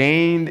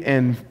ordained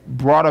and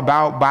brought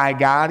about by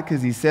God,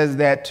 because he says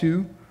that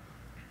too,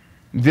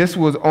 this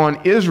was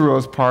on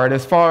Israel's part.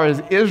 As far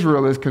as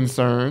Israel is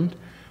concerned,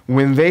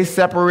 when they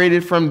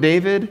separated from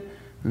David,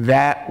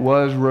 that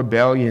was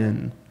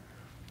rebellion.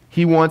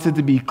 He wants it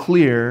to be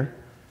clear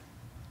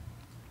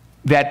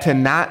that to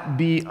not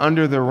be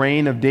under the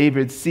reign of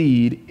David's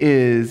seed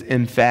is,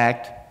 in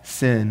fact,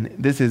 sin.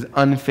 This is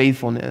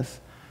unfaithfulness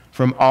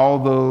from all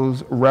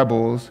those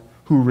rebels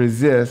who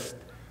resist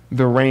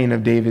the reign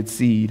of David's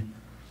seed.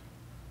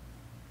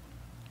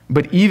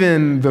 But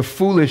even the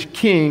foolish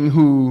king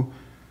who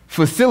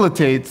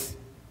facilitates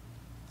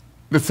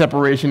the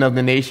separation of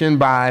the nation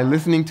by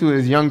listening to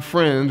his young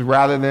friends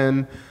rather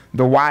than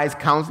the wise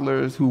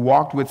counselors who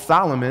walked with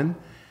Solomon,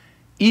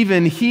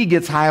 even he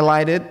gets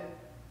highlighted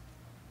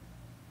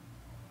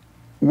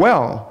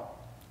well,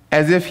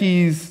 as if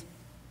he's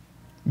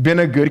been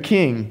a good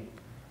king.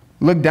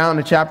 Look down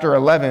to chapter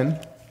 11,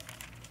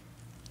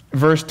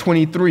 verse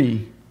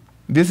 23.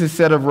 This is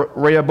said of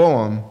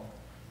Rehoboam.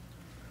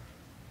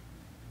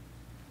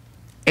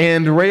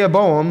 And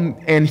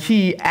Rehoboam, and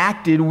he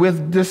acted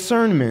with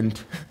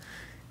discernment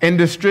and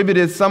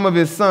distributed some of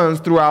his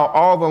sons throughout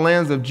all the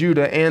lands of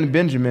Judah and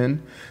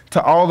Benjamin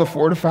to all the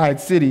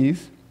fortified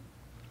cities,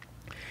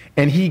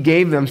 and he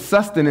gave them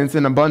sustenance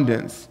in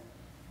abundance,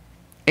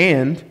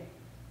 and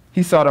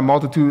he sought a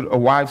multitude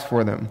of wives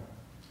for them.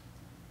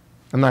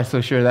 I'm not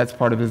so sure that's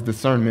part of his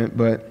discernment,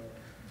 but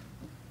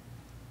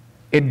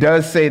it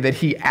does say that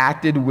he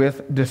acted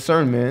with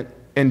discernment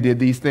and did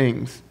these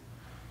things.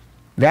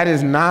 That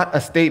is not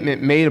a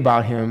statement made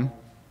about him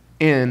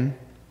in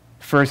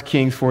 1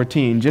 Kings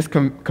 14. Just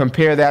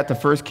compare that to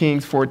 1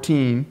 Kings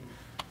 14.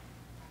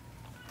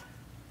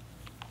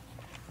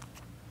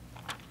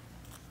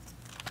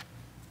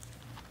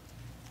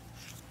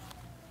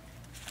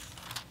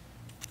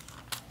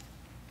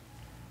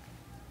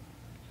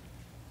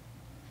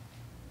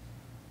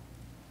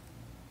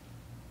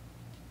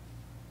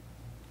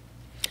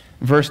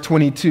 Verse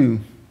 22,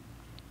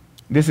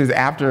 this is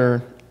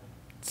after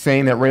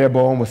saying that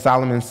Rehoboam was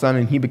Solomon's son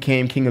and he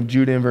became king of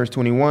Judah in verse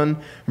 21.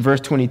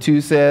 Verse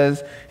 22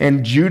 says,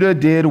 and Judah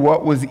did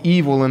what was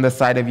evil in the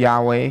sight of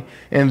Yahweh,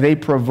 and they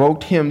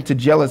provoked him to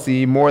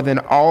jealousy more than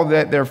all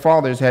that their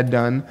fathers had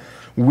done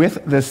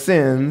with the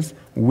sins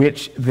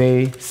which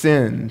they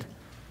sinned.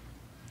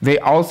 They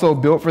also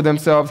built for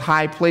themselves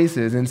high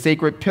places and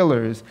sacred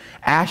pillars,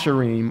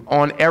 Asherim,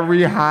 on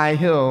every high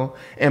hill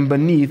and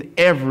beneath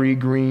every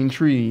green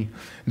tree.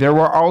 There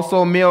were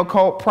also male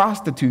cult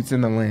prostitutes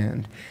in the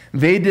land.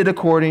 They did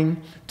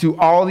according to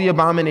all the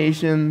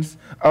abominations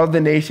of the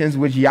nations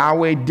which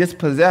Yahweh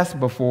dispossessed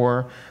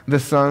before the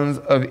sons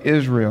of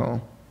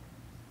Israel.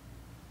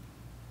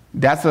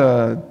 That's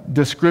a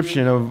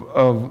description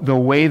of the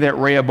way that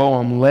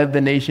Rehoboam led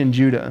the nation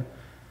Judah.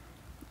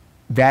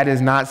 That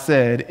is not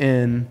said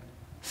in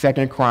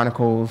 2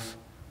 Chronicles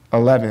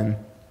 11.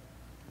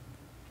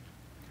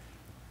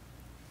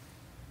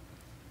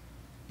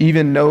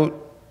 Even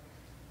note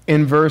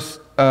in verse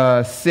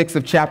 6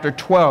 of chapter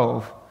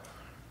 12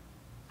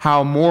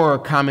 how more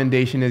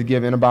commendation is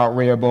given about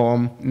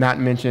Rehoboam, not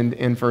mentioned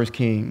in 1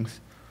 Kings.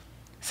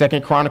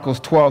 2 Chronicles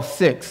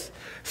 12:6.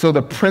 So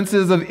the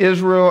princes of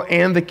Israel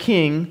and the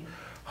king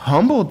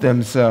humbled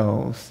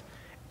themselves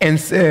and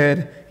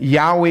said,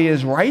 Yahweh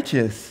is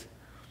righteous.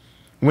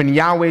 When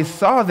Yahweh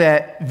saw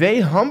that they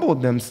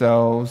humbled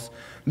themselves,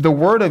 the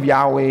word of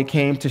Yahweh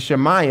came to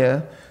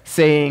Shemaiah,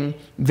 saying,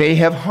 they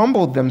have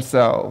humbled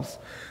themselves,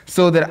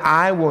 so that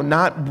I will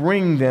not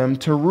bring them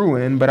to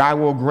ruin, but I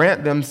will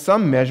grant them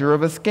some measure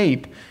of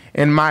escape,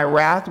 and my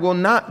wrath will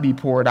not be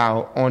poured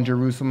out on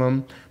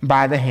Jerusalem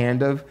by the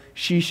hand of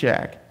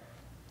Shishak,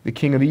 the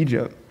king of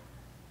Egypt.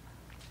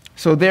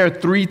 So there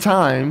 3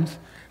 times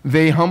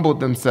they humbled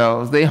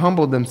themselves, they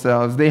humbled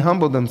themselves, they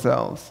humbled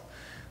themselves.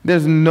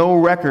 There's no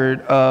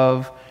record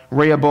of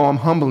Rehoboam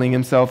humbling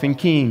himself in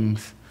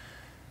Kings.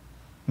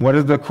 What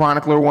does the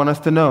chronicler want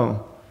us to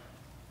know?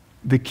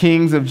 The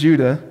kings of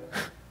Judah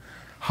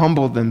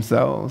humbled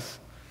themselves.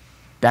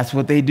 That's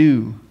what they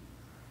do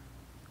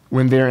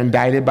when they're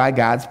indicted by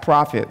God's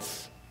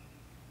prophets.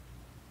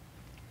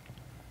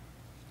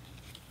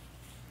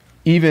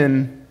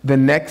 Even the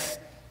next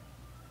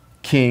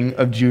king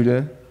of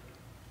Judah,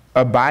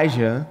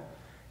 Abijah,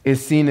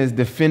 is seen as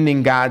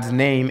defending God's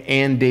name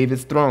and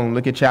David's throne.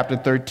 Look at chapter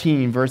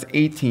 13, verse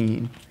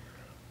 18.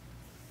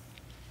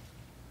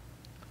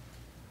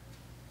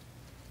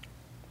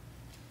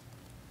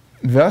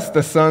 Thus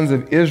the sons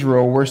of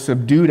Israel were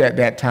subdued at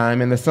that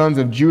time, and the sons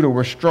of Judah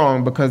were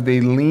strong because they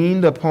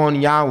leaned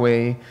upon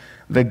Yahweh,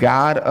 the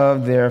God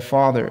of their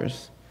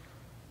fathers.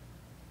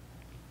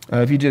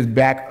 If you just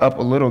back up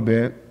a little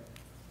bit,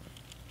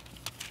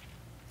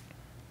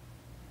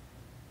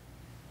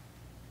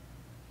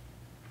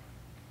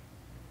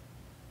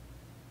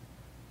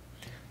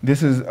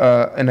 this is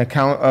an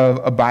account of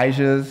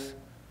Abijah's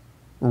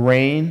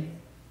reign.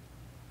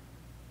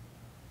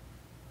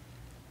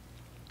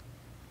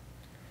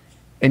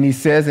 And he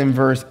says in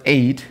verse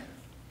 8,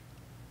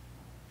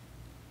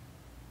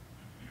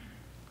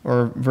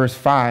 or verse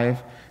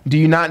 5, do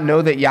you not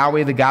know that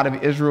Yahweh, the God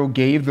of Israel,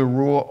 gave the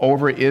rule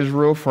over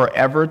Israel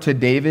forever to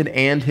David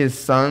and his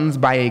sons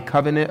by a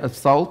covenant of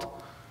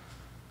salt?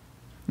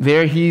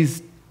 There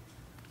he's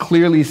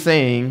clearly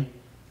saying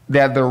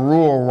that the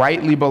rule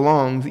rightly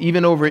belongs,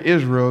 even over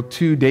Israel,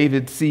 to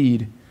David's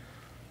seed.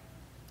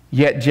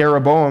 Yet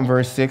Jeroboam,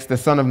 verse 6, the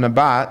son of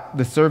Nebat,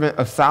 the servant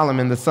of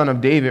Solomon, the son of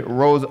David,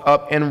 rose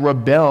up and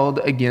rebelled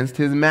against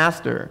his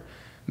master.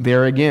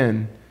 There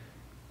again,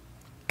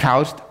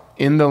 couched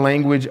in the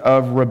language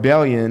of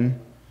rebellion,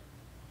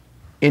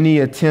 any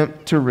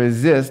attempt to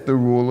resist the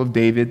rule of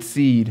David's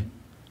seed.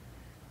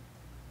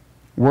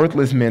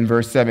 Worthless men,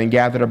 verse 7,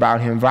 gathered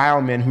about him,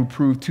 vile men who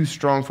proved too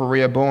strong for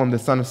Rehoboam, the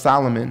son of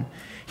Solomon.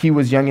 He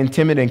was young and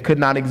timid and could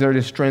not exert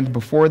his strength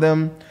before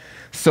them.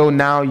 So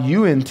now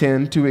you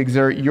intend to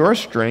exert your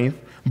strength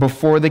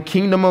before the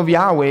kingdom of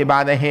Yahweh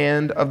by the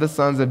hand of the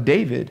sons of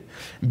David,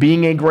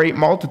 being a great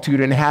multitude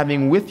and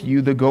having with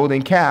you the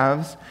golden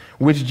calves,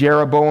 which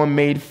Jeroboam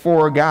made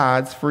 4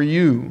 gods for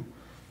you.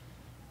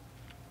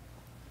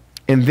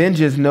 And then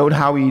just note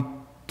how he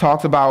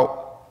talks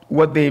about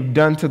what they've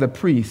done to the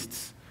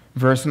priests.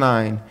 Verse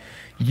 9,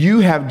 you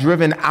have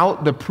driven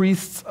out the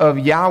priests of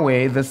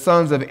Yahweh, the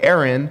sons of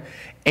Aaron,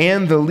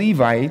 and the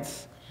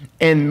Levites,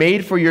 and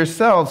made for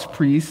yourselves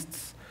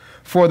priests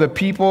for the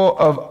people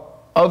of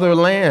other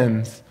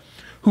lands.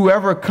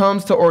 Whoever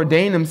comes to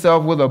ordain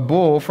himself with a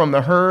bull from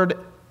the herd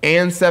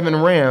and 7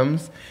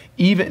 rams,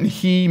 even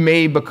he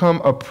may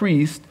become a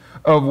priest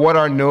of what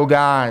are no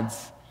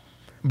gods.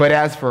 But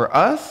as for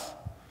us,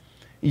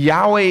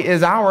 Yahweh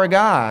is our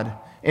God,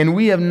 and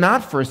we have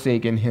not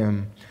forsaken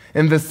him.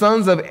 And the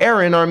sons of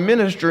Aaron are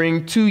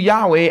ministering to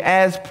Yahweh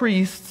as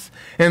priests,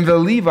 and the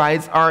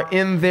Levites are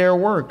in their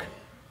work.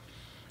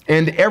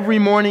 And every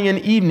morning and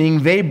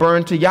evening they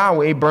burn to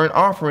Yahweh burnt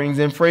offerings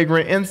and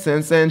fragrant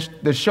incense and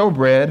the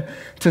showbread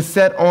to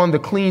set on the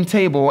clean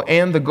table,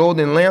 and the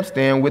golden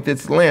lampstand with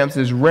its lamps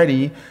is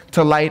ready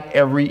to light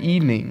every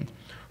evening.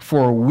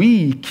 For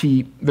we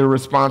keep the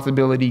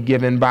responsibility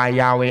given by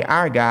Yahweh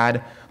our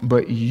God,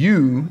 but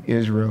you,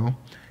 Israel,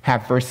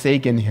 have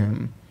forsaken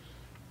him.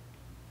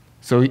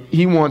 So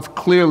he wants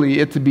clearly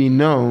it to be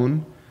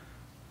known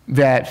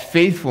that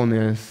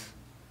faithfulness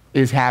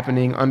is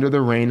happening under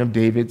the reign of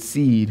David's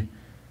seed,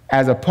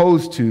 as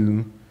opposed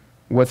to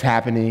what's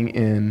happening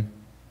in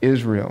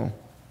Israel.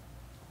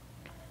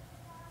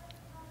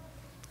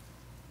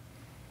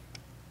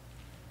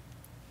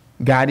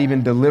 God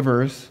even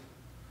delivers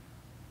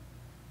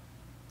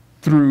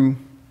through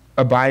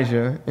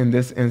Abijah in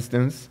this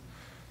instance.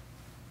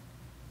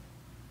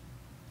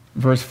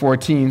 Verse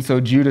 14,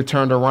 so Judah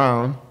turned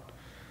around,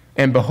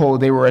 and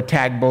behold, they were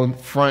attacked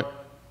both front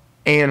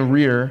and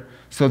rear.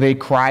 So they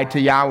cried to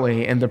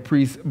Yahweh, and the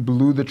priests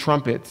blew the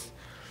trumpets.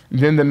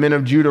 Then the men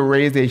of Judah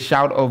raised a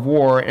shout of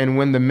war, and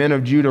when the men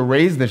of Judah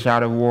raised the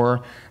shout of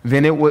war,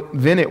 then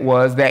it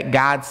was that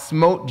God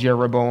smote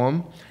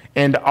Jeroboam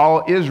and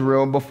all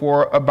Israel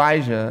before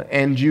Abijah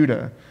and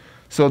Judah.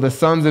 So the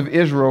sons of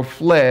Israel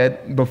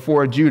fled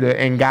before Judah,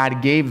 and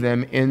God gave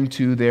them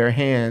into their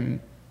hand.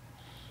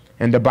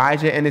 And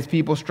Abijah and his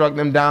people struck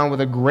them down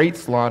with a great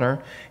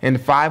slaughter,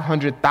 and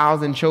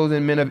 500,000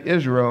 chosen men of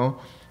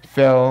Israel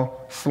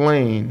fell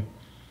slain.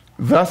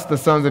 Thus the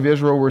sons of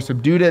Israel were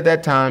subdued at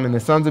that time, and the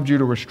sons of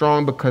Judah were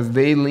strong because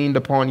they leaned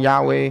upon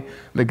Yahweh,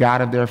 the God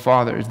of their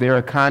fathers. There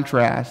a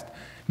contrast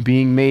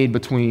being made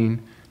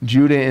between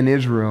Judah and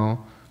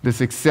Israel, the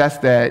success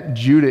that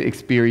Judah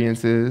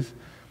experiences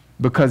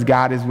because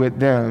God is with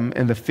them,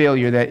 and the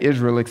failure that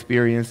Israel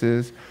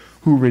experiences,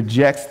 who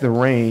rejects the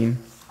reign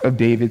of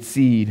David's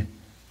seed.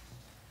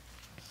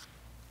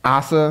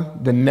 Asa,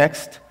 the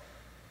next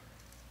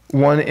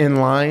one in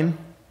line,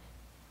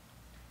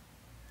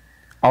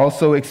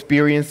 also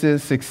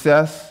experiences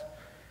success,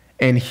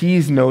 and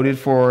he's noted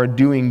for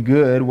doing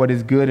good, what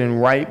is good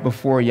and right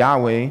before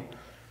Yahweh.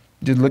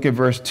 Just look at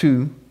verse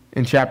 2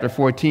 in chapter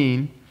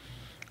 14.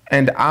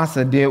 And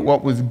Asa did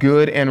what was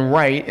good and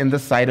right in the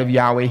sight of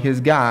Yahweh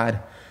his God,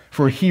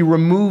 for he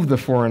removed the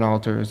foreign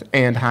altars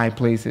and high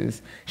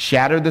places,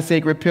 shattered the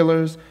sacred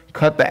pillars,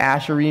 cut the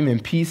Asherim in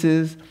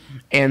pieces,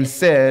 and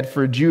said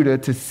for Judah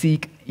to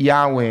seek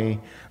Yahweh,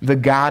 the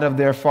God of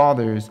their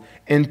fathers,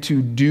 and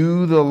to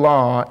do the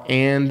law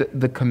and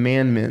the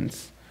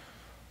commandments.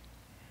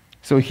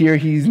 So here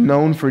he's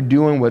known for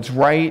doing what's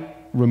right,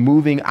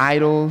 removing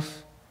idols.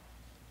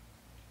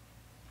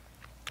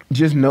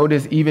 Just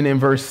notice even in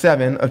verse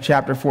 7 of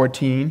chapter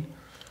 14,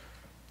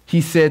 he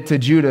said to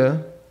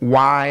Judah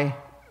why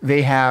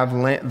they have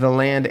the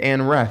land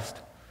and rest.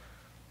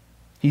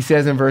 He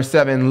says in verse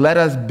 7, let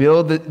us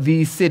build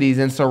these cities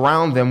and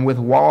surround them with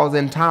walls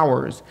and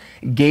towers,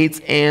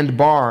 gates and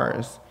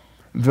bars.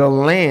 The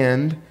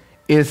land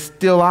is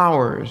still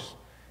ours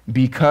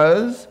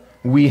because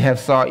we have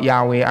sought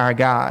Yahweh our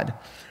God.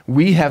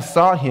 We have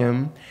sought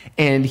him,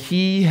 and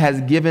he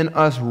has given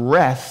us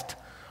rest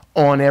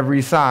on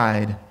every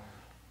side.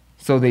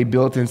 So they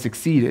built and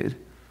succeeded.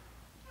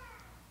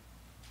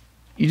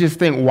 You just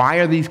think, why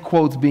are these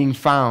quotes being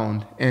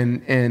found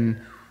and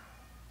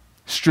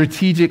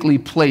strategically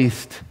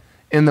placed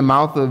in the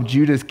mouth of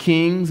Judah's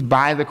kings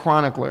by the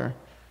chronicler?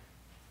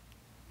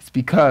 It's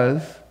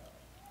because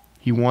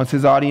he wants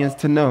his audience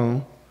to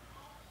know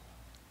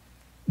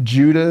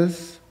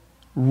Judah's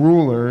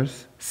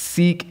rulers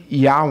seek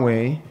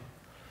Yahweh,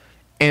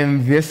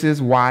 and this is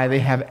why they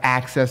have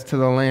access to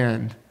the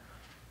land.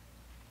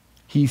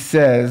 He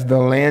says, the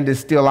land is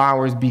still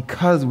ours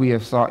because we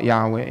have sought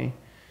Yahweh.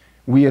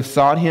 We have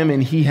sought him,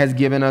 and he has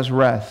given us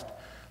rest.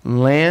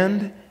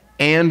 Land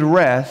and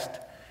rest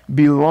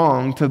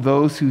belong to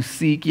those who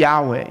seek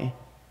Yahweh,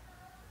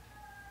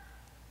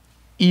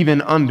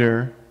 even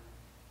under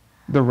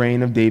the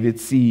reign of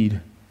David's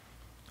seed.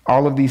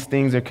 All of these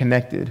things are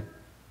connected.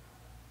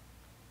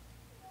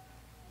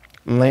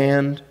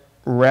 Land,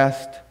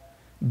 rest,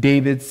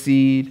 David's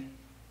seed,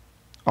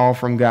 all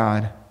from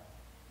God.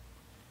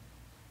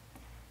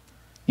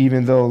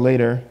 Even though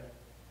later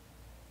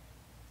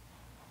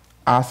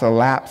Asa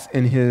lapsed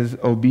in his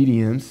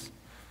obedience.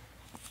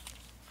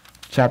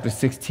 Chapter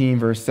 16,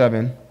 verse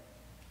 7.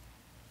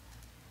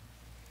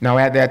 Now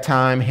at that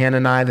time,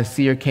 Hanani the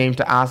seer came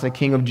to Asa,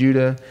 king of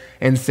Judah,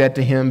 and said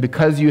to him,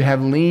 because you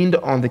have leaned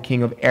on the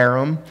king of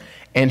Aram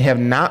and have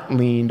not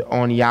leaned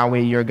on Yahweh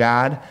your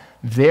God,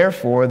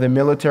 therefore the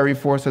military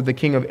force of the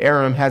king of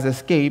Aram has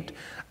escaped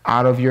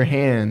out of your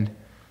hand.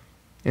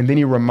 And then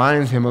he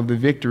reminds him of the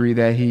victory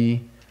that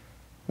he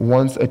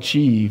once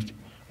achieved.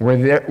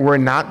 Were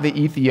not the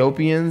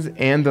Ethiopians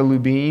and the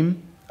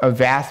Lubim a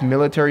vast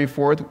military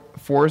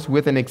force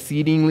with an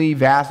exceedingly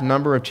vast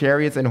number of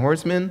chariots and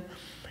horsemen?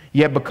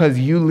 Yet because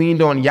you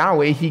leaned on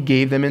Yahweh, he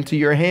gave them into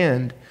your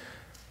hand.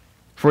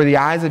 For the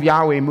eyes of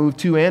Yahweh move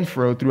to and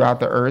fro throughout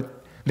the earth,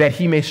 that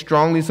he may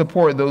strongly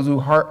support those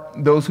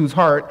whose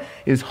heart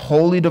is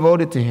wholly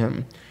devoted to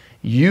him.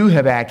 You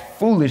have acted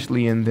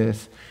foolishly in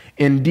this.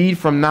 Indeed,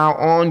 from now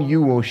on,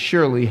 you will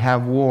surely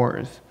have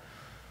wars.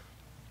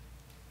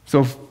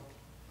 So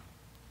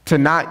to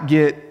not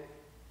get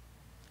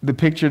the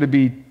picture to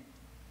be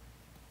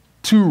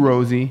too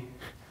rosy,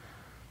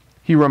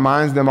 he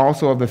reminds them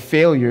also of the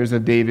failures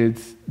of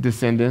David's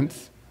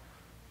descendants.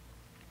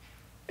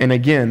 And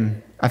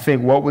again, I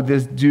think, what would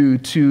this do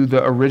to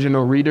the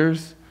original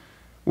readers?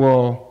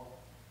 Well,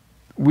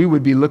 we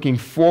would be looking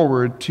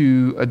forward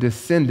to a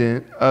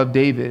descendant of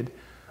David,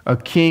 a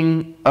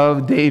king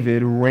of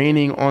David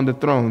reigning on the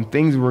throne.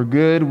 Things were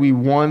good. We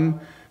won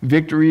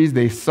victories.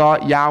 They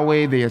sought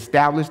Yahweh. They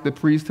established the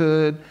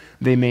priesthood.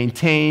 They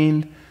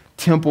maintained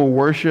temple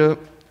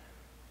worship.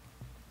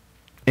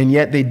 And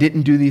yet they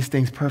didn't do these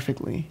things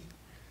perfectly.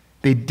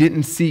 They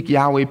didn't seek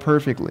Yahweh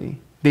perfectly.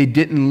 They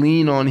didn't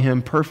lean on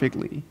him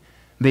perfectly.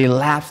 They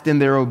lapsed in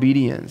their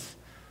obedience.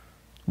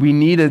 We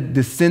need a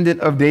descendant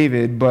of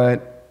David,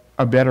 but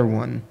a better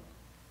one.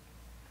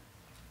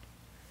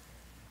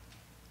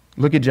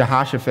 Look at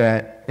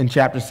Jehoshaphat in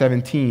chapter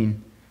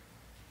 17,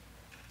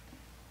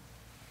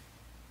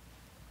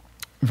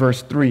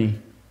 verse 3.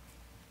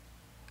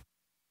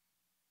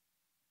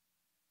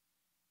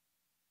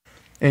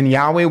 And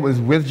Yahweh was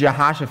with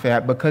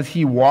Jehoshaphat because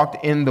he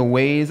walked in the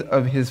ways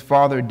of his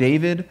father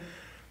David,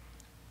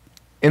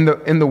 in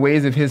the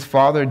ways of his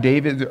father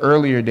David's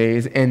earlier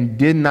days, and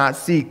did not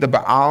seek the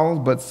Baals,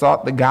 but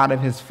sought the God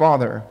of his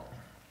father,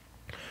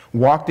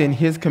 walked in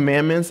his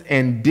commandments,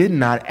 and did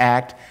not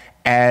act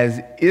as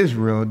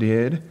Israel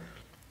did.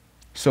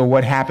 So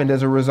what happened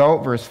as a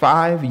result? Verse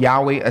 5,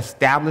 Yahweh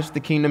established the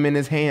kingdom in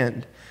his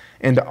hand,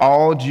 and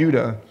all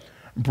Judah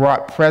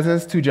brought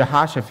presents to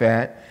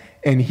Jehoshaphat,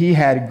 and he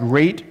had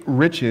great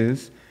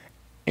riches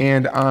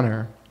and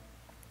honor.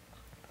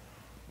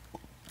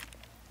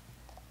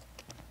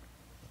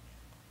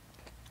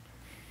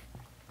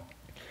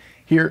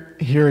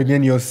 Here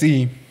again, you'll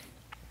see,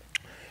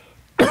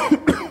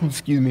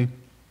 excuse me,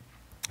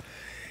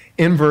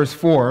 in verse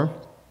 4,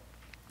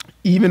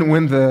 even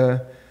when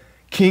the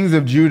kings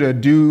of Judah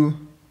do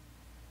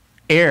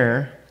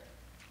err,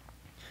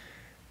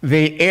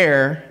 they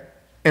err,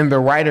 and the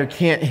writer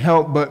can't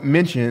help but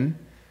mention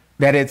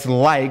that it's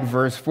like,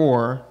 verse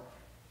 4,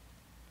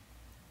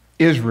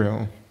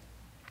 Israel.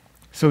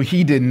 So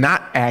he did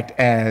not act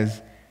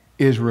as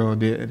Israel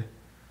did.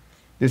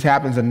 This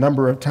happens a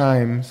number of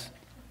times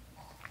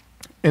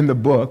in the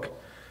book.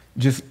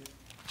 Just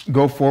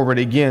go forward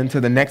again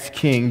to the next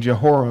king,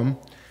 Jehoram,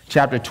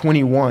 chapter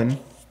 21,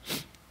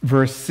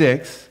 verse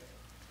 6.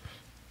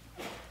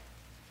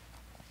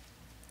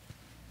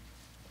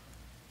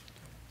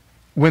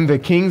 When the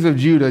kings of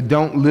Judah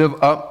don't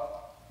live up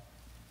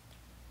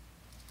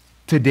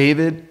to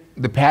David,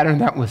 the pattern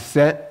that was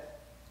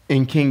set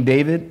in King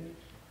David,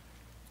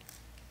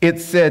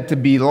 it's said to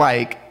be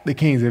like the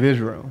kings of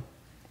Israel.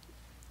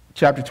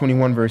 Chapter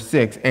 21, verse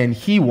 6. And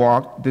he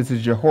walked, this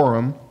is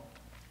Jehoram,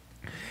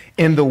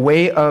 in the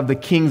way of the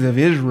kings of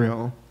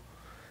Israel,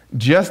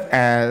 just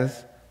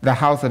as the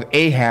house of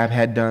Ahab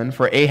had done,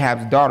 for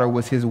Ahab's daughter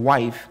was his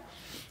wife,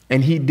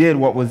 and he did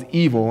what was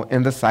evil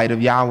in the sight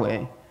of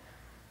Yahweh.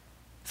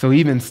 So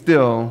even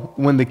still,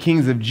 when the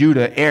kings of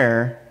Judah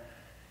err,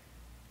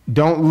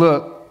 don't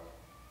look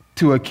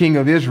to a king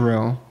of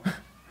Israel.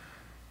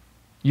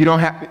 You don't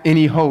have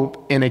any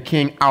hope in a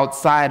king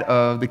outside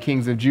of the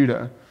kings of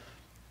Judah.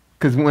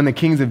 Because when the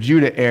kings of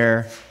Judah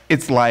err,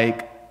 it's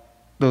like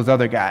those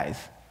other guys,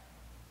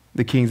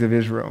 the kings of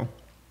Israel.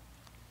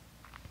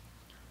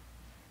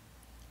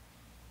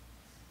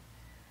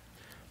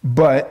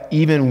 But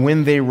even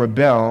when they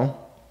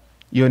rebel,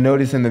 you'll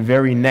notice in the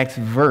very next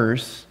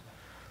verse,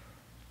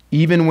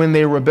 even when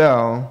they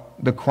rebel,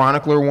 the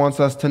chronicler wants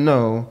us to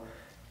know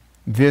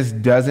this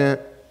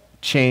doesn't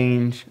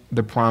change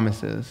the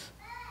promises.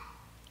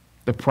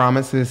 The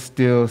promises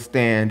still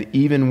stand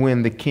even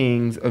when the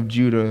kings of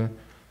Judah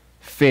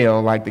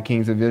fail like the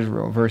kings of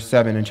Israel. Verse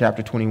 7 in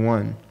chapter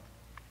 21.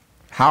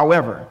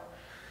 However,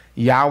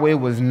 Yahweh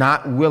was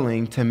not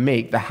willing to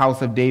make the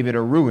house of David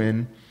a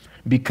ruin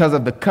because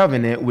of the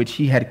covenant which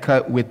he had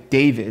cut with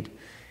David,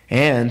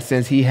 and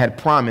since he had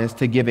promised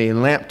to give a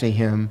lamp to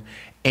him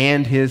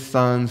and his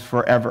sons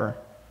forever.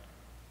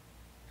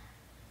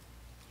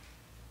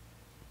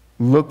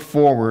 Look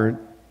forward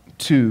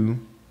to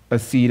a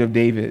seed of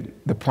David.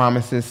 The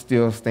promises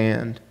still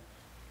stand.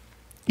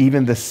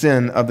 Even the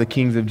sin of the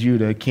kings of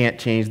Judah can't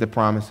change the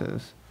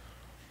promises.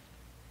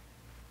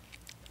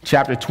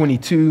 Chapter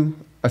 22,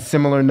 a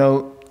similar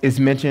note is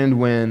mentioned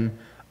when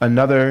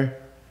another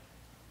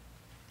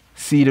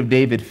seed of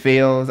David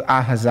fails,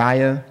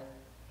 Ahaziah.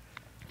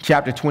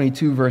 Chapter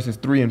 22, verses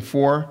 3 and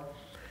 4.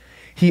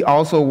 He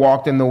also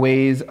walked in the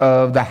ways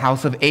of the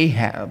house of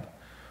Ahab,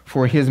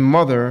 for his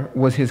mother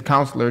was his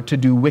counselor to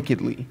do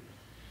wickedly.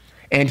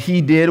 And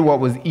he did what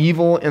was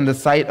evil in the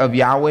sight of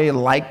Yahweh,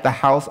 like the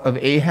house of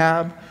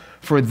Ahab,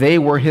 for they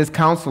were his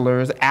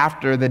counselors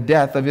after the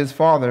death of his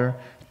father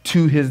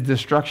to his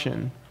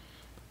destruction.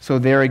 So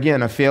there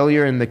again, a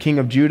failure in the king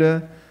of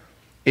Judah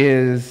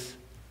is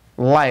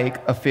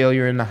like a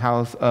failure in the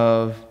house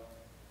of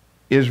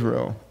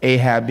Israel,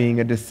 Ahab being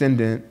a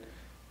descendant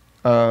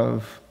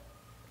of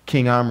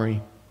King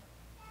Omri.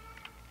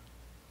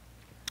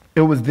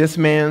 It was this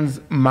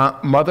man's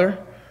mother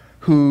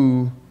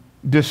who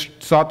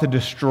sought to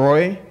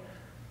destroy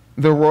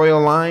the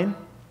royal line.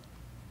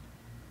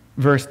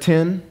 Verse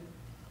 10,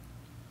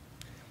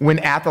 when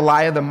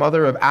Athaliah, the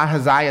mother of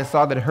Ahaziah,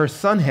 saw that her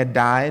son had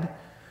died,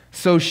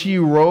 so she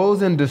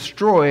rose and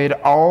destroyed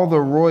all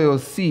the royal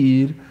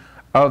seed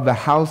of the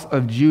house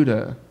of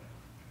Judah.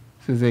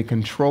 This is a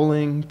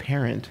controlling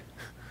parent,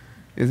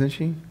 isn't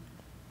she?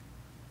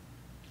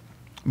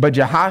 But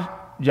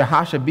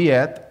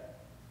Jehoshabeath,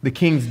 the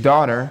king's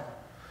daughter,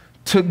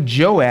 took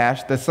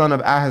Joash, the son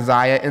of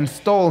Ahaziah, and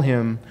stole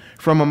him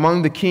from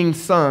among the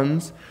king's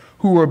sons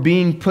who were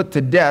being put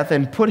to death,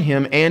 and put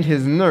him and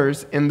his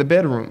nurse in the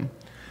bedroom.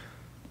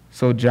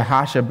 So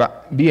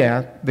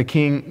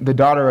Jehoshabeath, the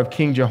daughter of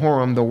King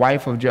Jehoram, the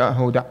wife of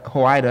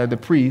Jehoiada the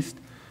priest,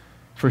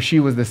 for she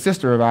was the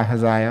sister of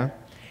Ahaziah,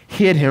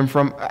 hid him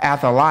from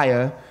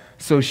Athaliah,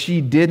 so she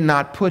did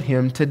not put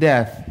him to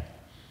death.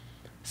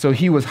 So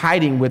he was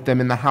hiding with them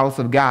in the house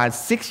of God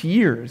 6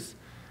 years,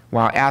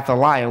 while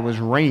Athaliah was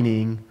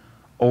reigning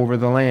over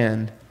the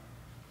land.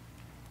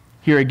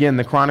 Here again,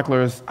 the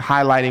chronicler is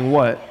highlighting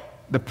what?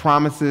 The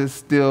promises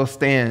still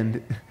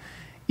stand.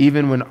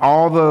 Even when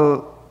all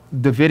the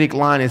Davidic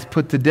line is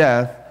put to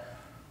death,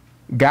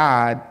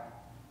 God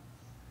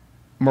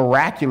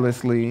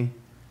miraculously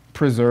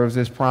preserves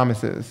his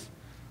promises.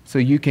 So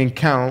you can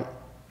count,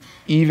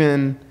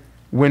 even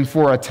when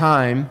for a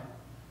time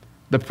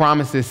the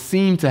promises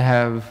seem to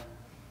have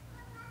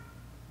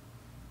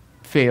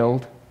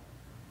failed,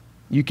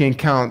 you can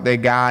count that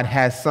God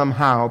has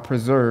somehow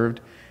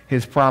preserved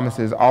his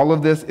promises. All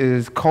of this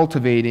is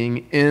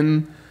cultivating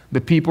in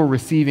the people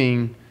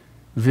receiving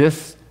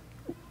this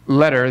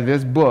letter,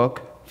 this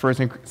book, 1st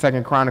and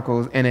 2nd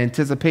Chronicles, in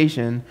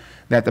anticipation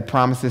that the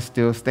promises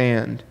still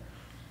stand.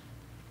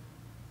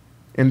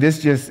 And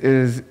this just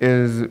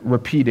is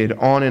repeated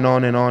on and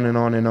on and on and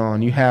on and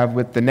on. You have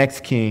with the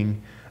next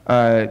king,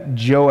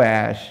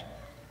 Joash.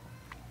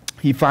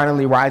 He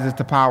finally rises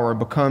to power,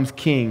 becomes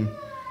king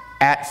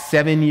at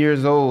 7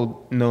 years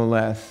old, no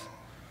less.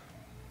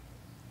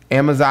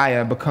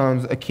 Amaziah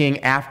becomes a king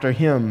after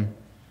him,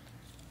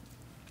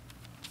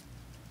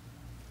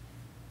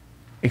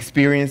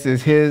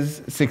 experiences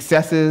his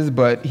successes,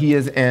 but he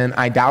is an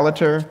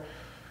idolater,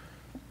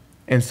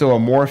 and so a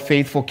more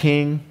faithful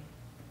king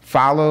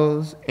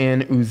follows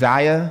in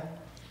Uzziah,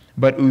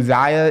 but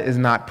Uzziah is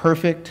not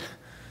perfect.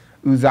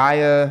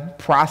 Uzziah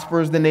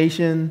prospers the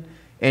nation,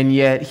 and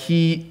yet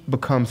he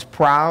becomes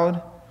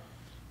proud.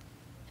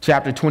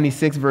 Chapter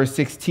 26, verse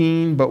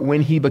 16, but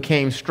when he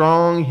became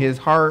strong, his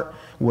heart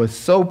was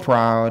so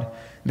proud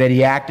that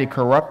he acted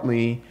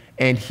corruptly,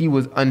 and he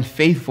was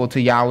unfaithful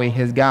to Yahweh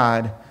his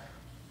God.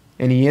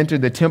 And he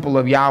entered the temple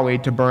of Yahweh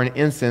to burn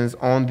incense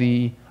on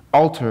the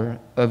altar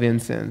of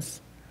incense.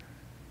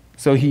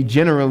 So he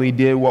generally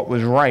did what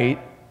was right.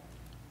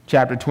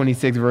 Chapter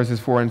 26, verses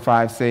 4 and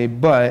 5 say,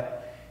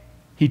 but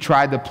he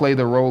tried to play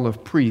the role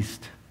of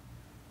priest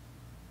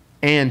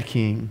and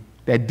king.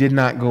 That did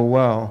not go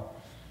well.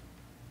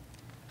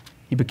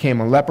 He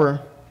became a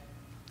leper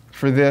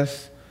for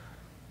this.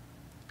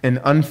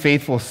 An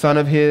unfaithful son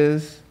of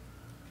his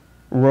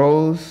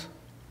rose.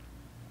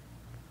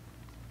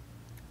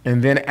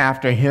 And then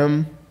after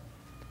him,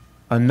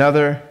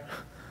 another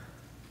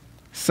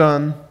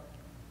son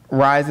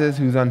rises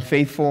who's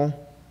unfaithful.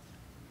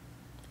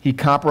 He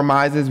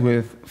compromises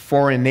with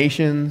foreign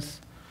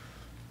nations.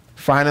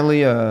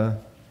 Finally, a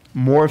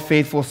more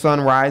faithful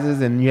son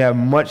rises, and you have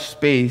much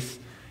space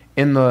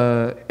in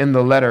the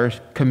letter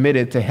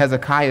committed to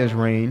Hezekiah's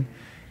reign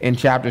in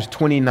chapters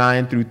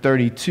 29 through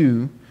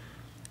 32,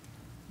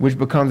 which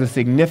becomes a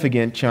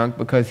significant chunk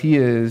because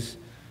he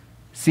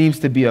seems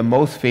to be a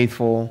most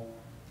faithful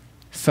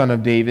son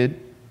of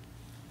David.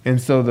 And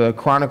so the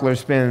chronicler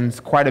spends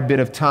quite a bit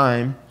of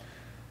time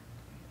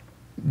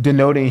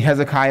denoting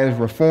Hezekiah's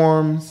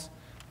reforms,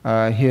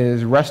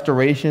 his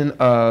restoration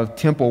of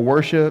temple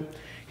worship,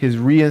 his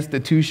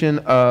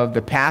reinstitution of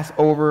the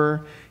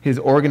Passover, his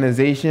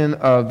organization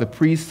of the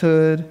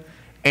priesthood,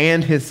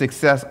 and his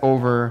success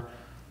over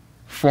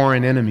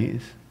foreign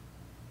enemies.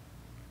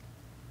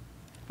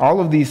 All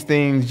of these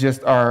things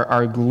just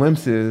are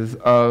glimpses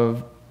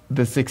of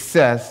the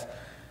success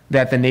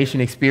that the nation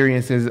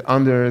experiences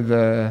under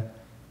the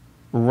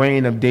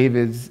reign of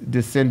David's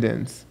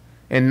descendants.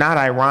 And not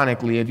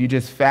ironically, if you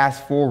just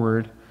fast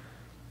forward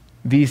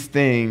these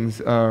things,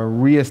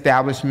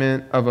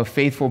 reestablishment of a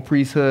faithful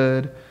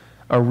priesthood,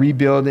 a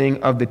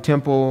rebuilding of the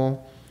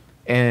temple,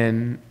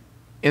 and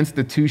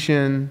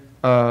institution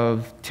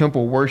of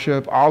temple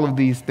worship, all of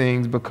these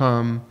things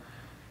become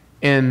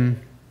in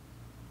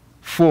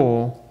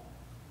full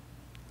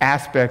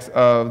aspects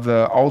of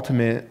the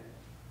ultimate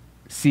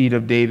seed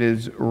of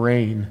David's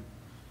reign.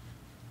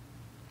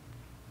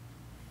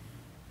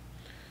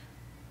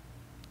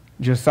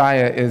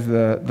 Josiah is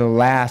the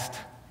last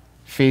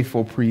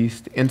faithful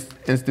priest,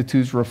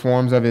 institutes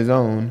reforms of his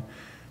own,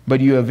 but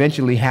you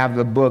eventually have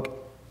the book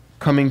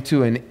coming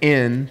to an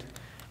end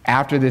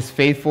after this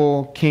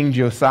faithful King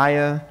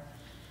Josiah,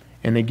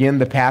 and again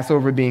the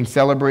Passover being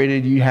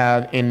celebrated. You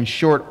have in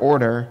short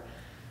order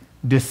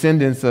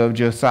descendants of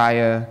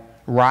Josiah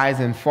rise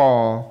and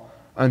fall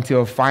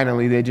until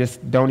finally they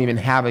just don't even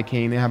have a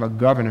king, they have a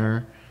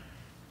governor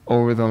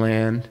over the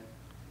land,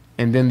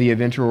 and then the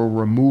eventual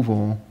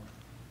removal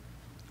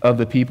of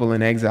the people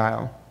in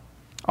exile.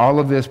 All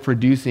of this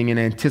producing an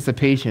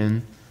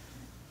anticipation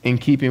in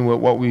keeping with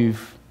what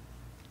we've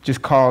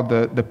just called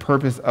the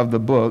purpose of the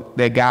book,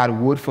 that God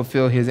would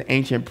fulfill his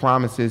ancient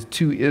promises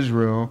to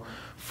Israel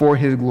for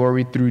his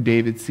glory through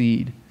David's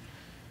seed.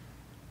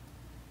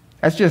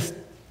 That's just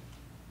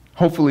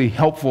hopefully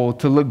helpful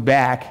to look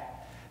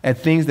back at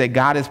things that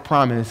God has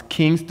promised,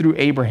 kings through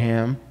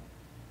Abraham,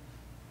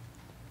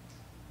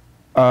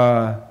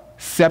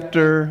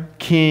 scepter,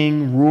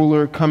 king,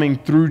 ruler coming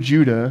through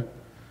Judah,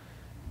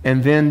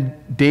 and then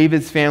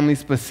David's family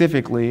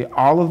specifically.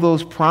 All of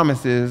those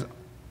promises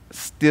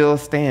still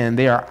stand.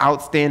 They are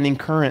outstanding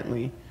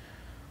currently.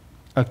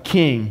 A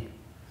king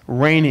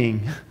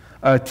reigning,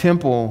 a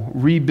temple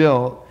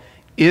rebuilt,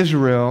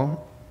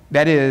 Israel,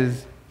 that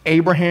is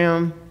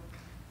Abraham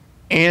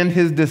and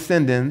his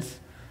descendants,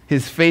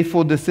 his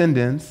faithful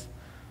descendants,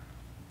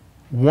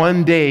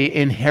 one day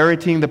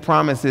inheriting the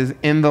promises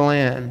in the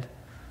land.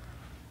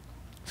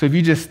 So if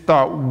you just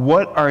thought,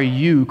 what are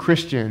you,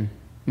 Christian,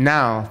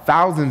 now,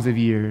 thousands of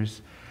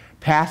years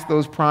past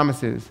those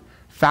promises,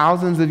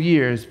 thousands of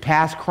years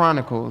past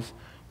Chronicles,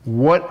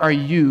 what are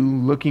you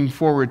looking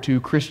forward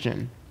to,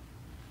 Christian?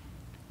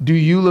 Do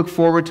you look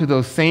forward to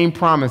those same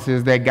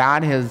promises that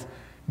God has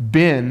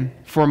been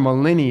for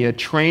millennia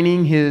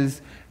training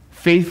his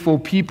faithful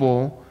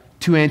people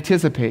to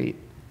anticipate?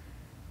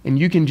 And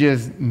you can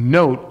just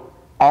note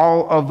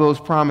all of those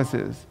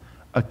promises.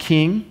 A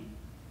king,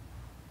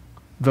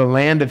 the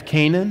land of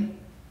Canaan,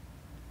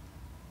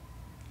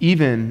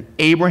 even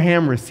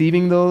Abraham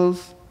receiving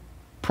those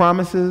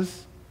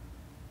promises,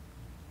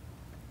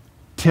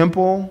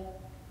 temple.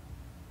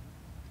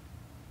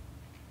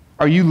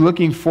 Are you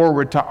looking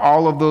forward to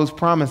all of those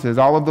promises,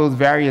 all of those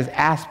various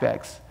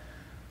aspects?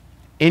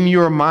 In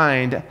your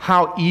mind,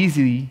 how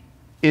easy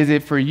is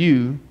it for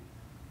you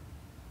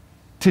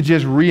to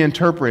just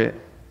reinterpret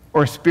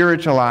or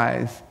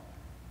spiritualize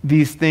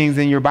these things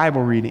in your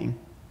Bible reading?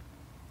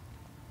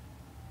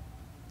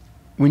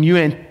 When you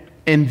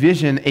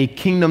envision a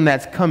kingdom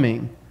that's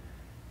coming,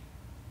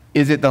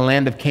 is it the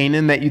land of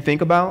Canaan that you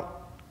think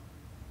about?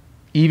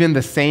 Even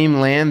the same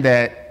land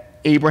that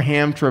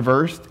Abraham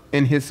traversed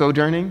in his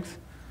sojournings?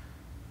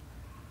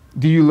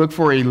 Do you look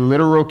for a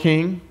literal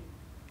king,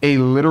 a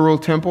literal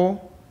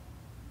temple?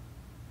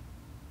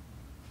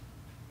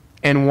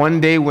 And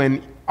one day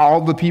when all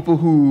the people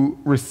who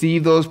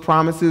receive those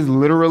promises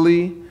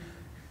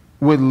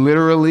would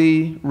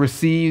literally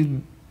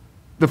receive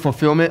the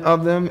fulfillment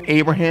of them,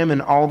 Abraham and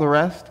all the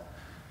rest?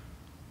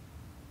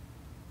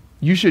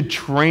 You should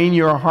train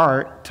your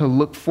heart to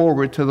look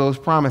forward to those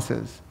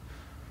promises.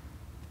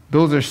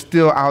 Those are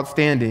still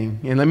outstanding.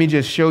 And let me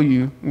just show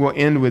you, we'll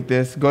end with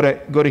this. Go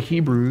to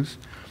Hebrews,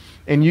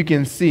 and you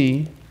can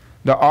see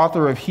the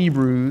author of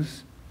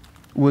Hebrews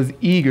was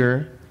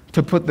eager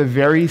to put the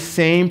very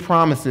same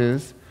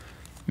promises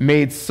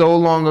made so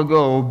long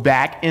ago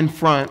back in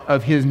front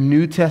of his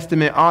New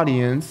Testament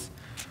audience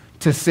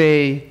to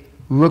say,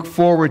 look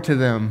forward to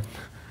them.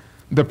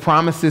 The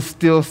promises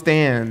still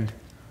stand.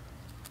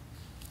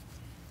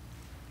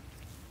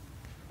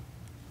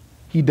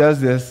 He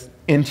does this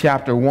in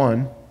chapter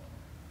 1.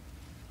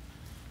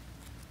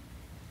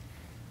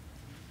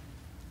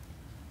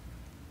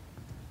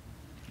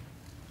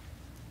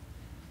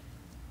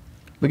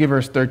 Look at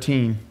verse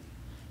 13.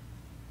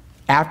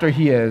 After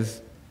he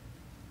has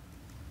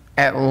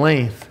at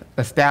length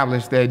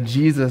established that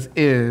Jesus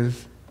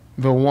is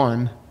the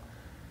one,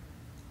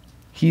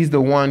 he's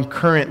the one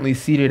currently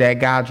seated at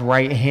God's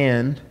right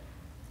hand,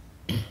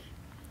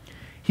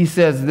 he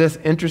says this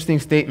interesting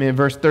statement,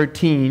 verse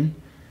 13,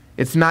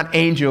 it's not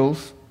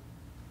angels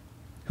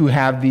who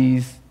have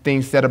these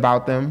things said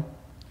about them,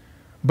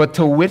 but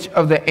to which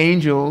of the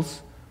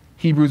angels,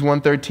 Hebrews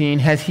 1:13,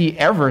 has he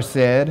ever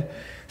said,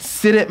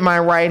 sit at my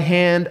right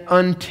hand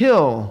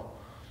until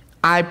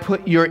I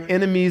put your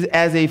enemies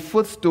as a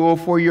footstool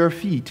for your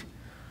feet?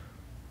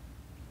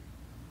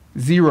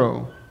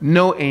 Zero.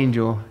 No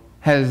angel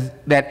has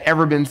that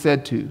ever been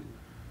said to.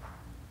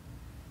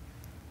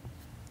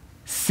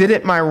 Sit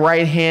at my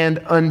right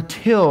hand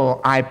until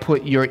I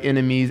put your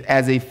enemies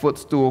as a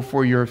footstool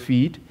for your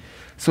feet.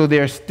 So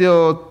there's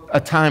still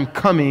a time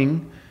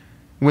coming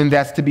when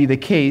that's to be the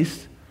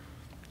case.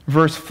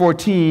 Verse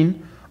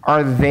 14,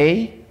 are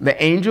they,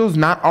 the angels,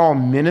 not all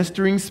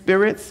ministering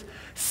spirits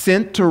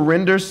sent to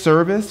render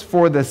service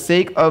for the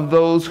sake of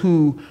those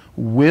who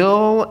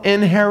will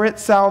inherit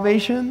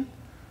salvation?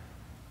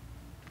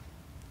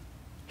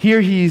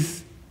 Here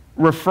he's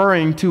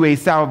referring to a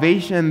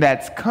salvation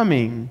that's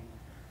coming,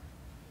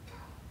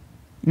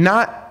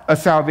 not a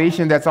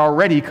salvation that's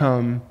already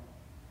come,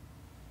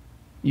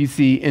 you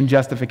see, in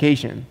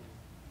justification.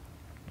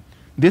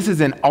 This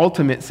is an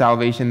ultimate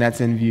salvation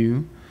that's in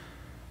view.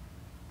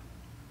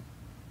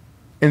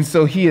 And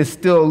so he is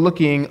still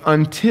looking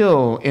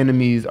until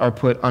enemies are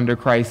put under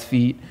Christ's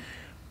feet,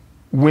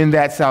 when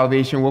that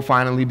salvation will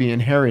finally be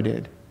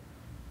inherited.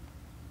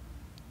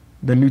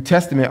 The New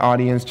Testament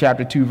audience,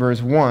 chapter 2,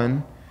 verse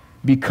 1,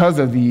 because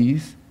of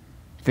these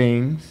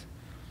things,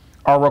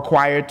 are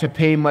required to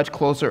pay much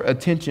closer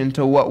attention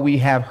to what we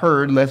have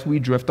heard, lest we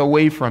drift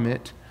away from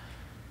it.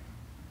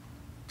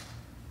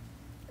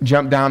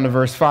 Jump down to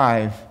verse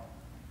 5.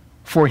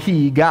 For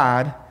he,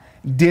 God,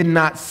 did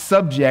not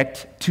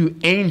subject to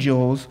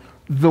angels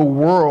the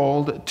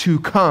world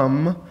to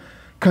come,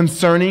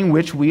 concerning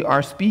which we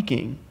are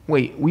speaking.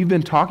 Wait, we've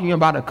been talking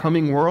about a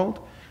coming world?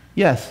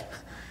 Yes.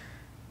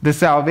 The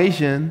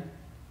salvation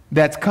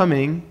that's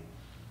coming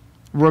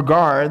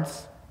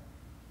regards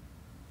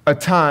a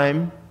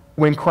time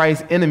when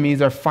Christ's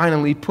enemies are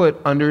finally put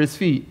under his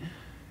feet.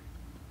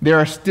 There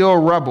are still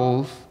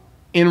rebels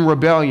in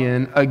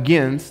rebellion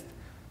against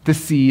the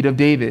seed of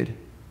David.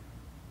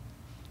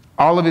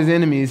 All of his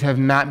enemies have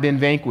not been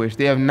vanquished.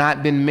 They have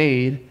not been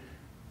made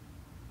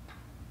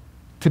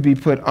to be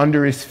put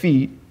under his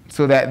feet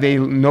so that they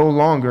no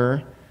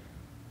longer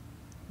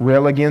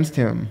rail against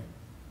him.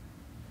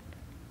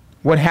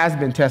 What has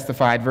been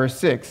testified? Verse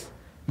 6.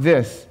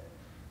 This.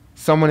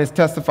 Someone has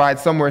testified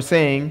somewhere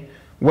saying,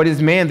 what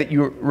is man that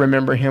you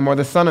remember him, or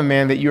the son of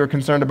man that you are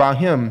concerned about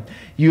him?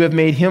 You have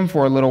made him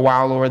for a little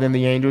while lower than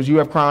the angels. You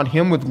have crowned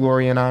him with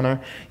glory and honor.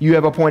 You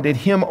have appointed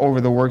him over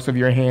the works of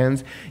your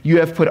hands. You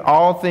have put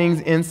all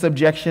things in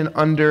subjection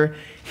under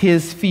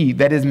his feet,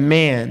 that is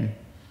man.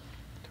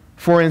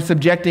 For in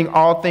subjecting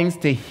all things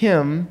to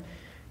him,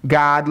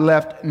 God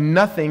left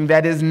nothing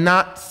that is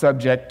not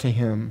subject to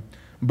him.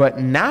 But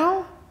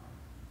now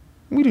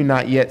we do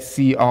not yet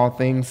see all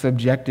things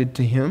subjected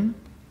to him.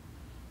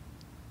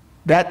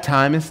 That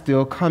time is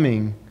still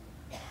coming.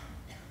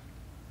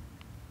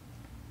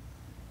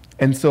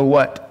 And so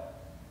what?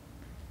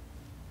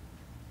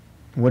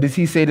 What does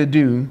he say to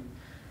do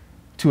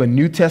to a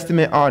New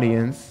Testament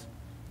audience?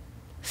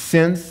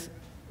 Since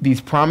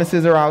these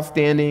promises are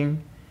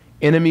outstanding,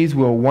 enemies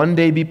will one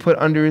day be put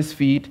under his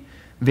feet,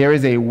 there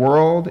is a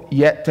world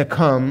yet to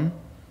come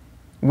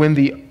when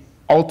the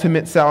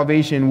ultimate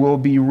salvation will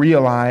be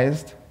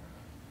realized.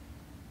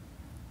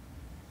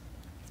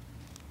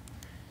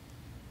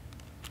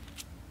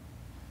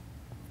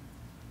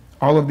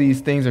 All of these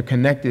things are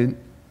connected,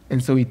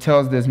 and so he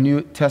tells this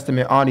New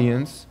Testament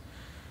audience,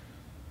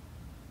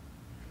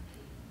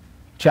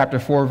 chapter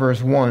 4,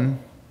 verse 1,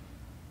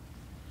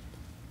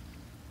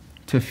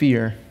 to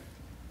fear.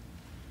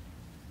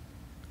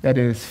 That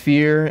is,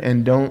 fear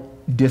and don't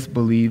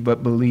disbelieve,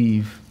 but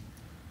believe.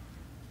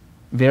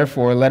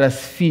 Therefore, let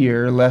us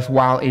fear, lest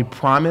while a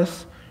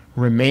promise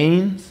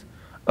remains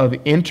of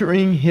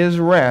entering his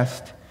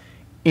rest,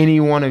 any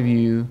one of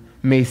you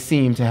may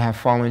seem to have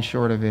fallen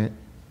short of it.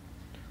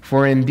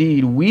 For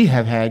indeed, we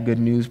have had good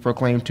news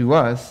proclaimed to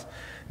us,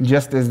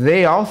 just as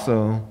they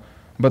also,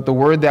 but the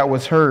word that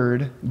was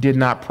heard did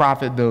not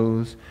profit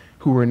those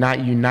who were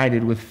not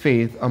united with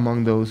faith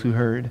among those who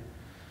heard.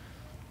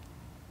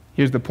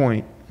 Here's the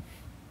point.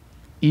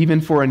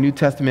 Even for a New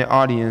Testament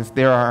audience,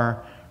 there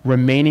are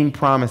remaining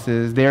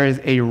promises. There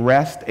is a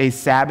rest, a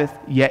Sabbath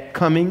yet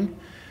coming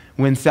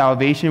when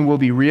salvation will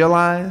be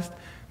realized.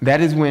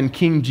 That is when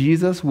King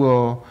Jesus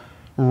will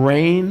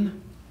reign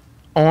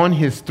on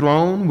his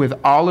throne with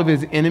all of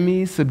his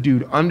enemies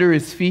subdued under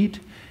his feet,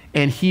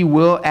 and he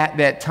will at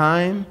that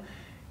time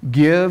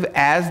give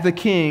as the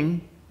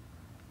king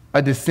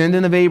a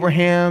descendant of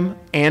Abraham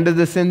and a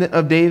descendant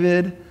of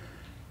David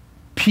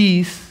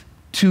peace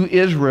to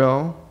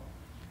Israel.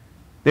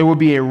 There will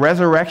be a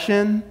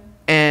resurrection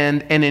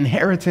and an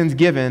inheritance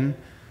given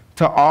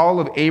to all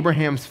of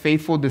Abraham's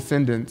faithful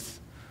descendants.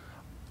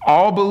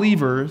 All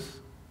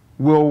believers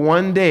will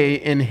one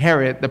day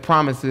inherit the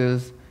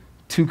promises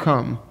to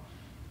come.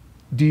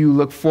 Do you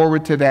look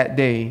forward to that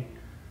day?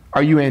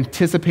 Are you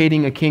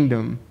anticipating a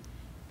kingdom?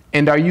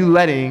 And are you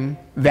letting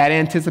that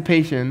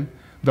anticipation,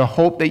 the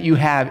hope that you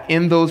have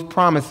in those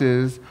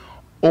promises,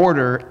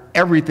 order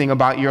everything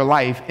about your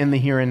life in the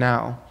here and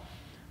now?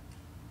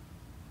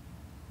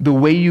 The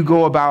way you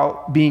go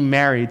about being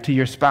married to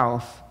your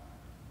spouse,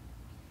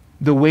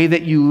 the way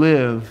that you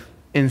live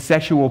in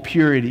sexual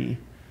purity,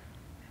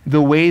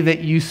 the way that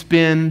you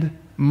spend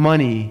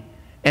money,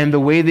 and the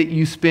way that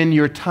you spend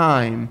your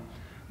time,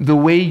 the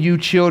way you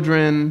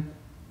children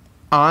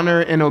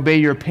honor and obey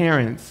your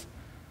parents,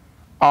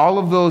 all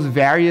of those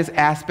various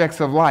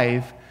aspects of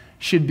life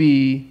should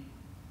be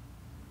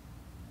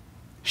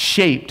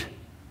shaped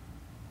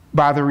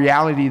by the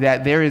reality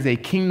that there is a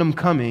kingdom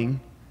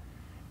coming,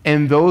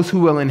 and those who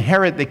will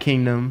inherit the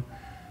kingdom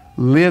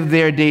live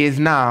their days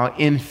now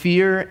in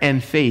fear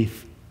and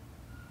faith.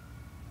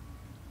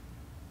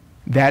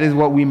 That is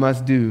what we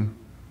must do.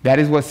 That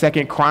is what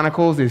 2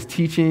 Chronicles is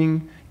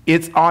teaching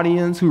its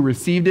audience who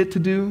received it to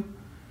do.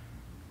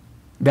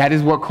 That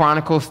is what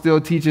Chronicles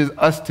still teaches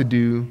us to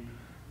do,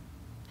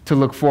 to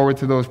look forward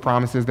to those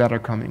promises that are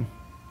coming.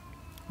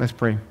 Let's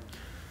pray.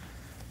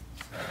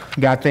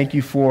 God, thank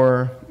you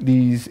for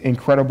these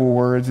incredible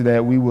words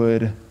that we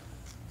would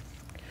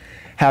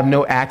have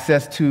no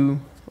access to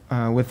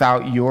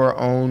without your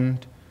own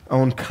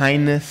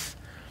kindness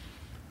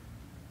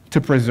to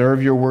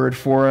preserve your word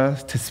for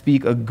us, to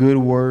speak a good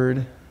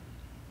word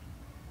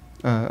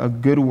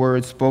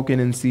spoken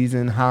in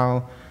season,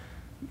 how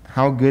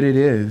good it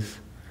is.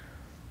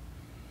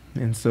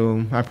 And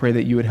so I pray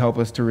that you would help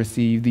us to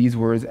receive these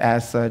words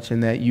as such,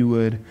 and that you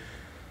would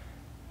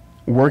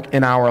work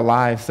in our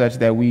lives such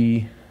that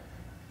we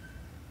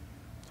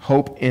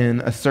hope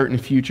in a certain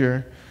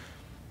future,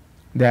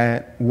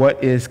 that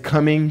what is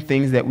coming,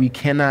 things that we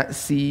cannot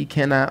see,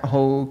 cannot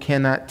hold,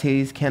 cannot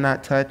taste,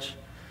 cannot touch,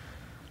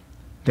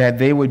 that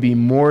they would be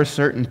more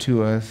certain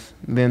to us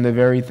than the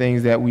very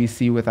things that we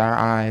see with our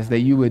eyes, that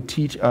you would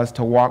teach us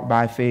to walk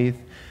by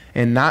faith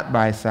and not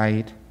by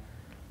sight,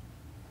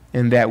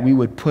 and that we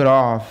would put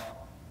off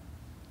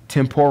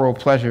temporal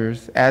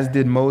pleasures, as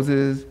did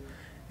Moses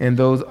and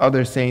those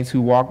other saints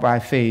who walk by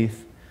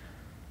faith,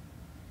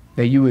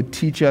 that you would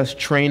teach us,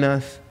 train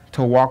us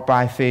to walk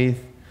by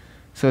faith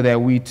so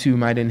that we too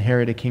might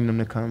inherit a kingdom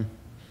to come.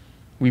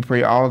 We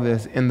pray all of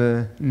this in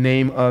the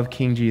name of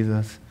King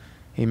Jesus.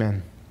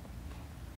 Amen.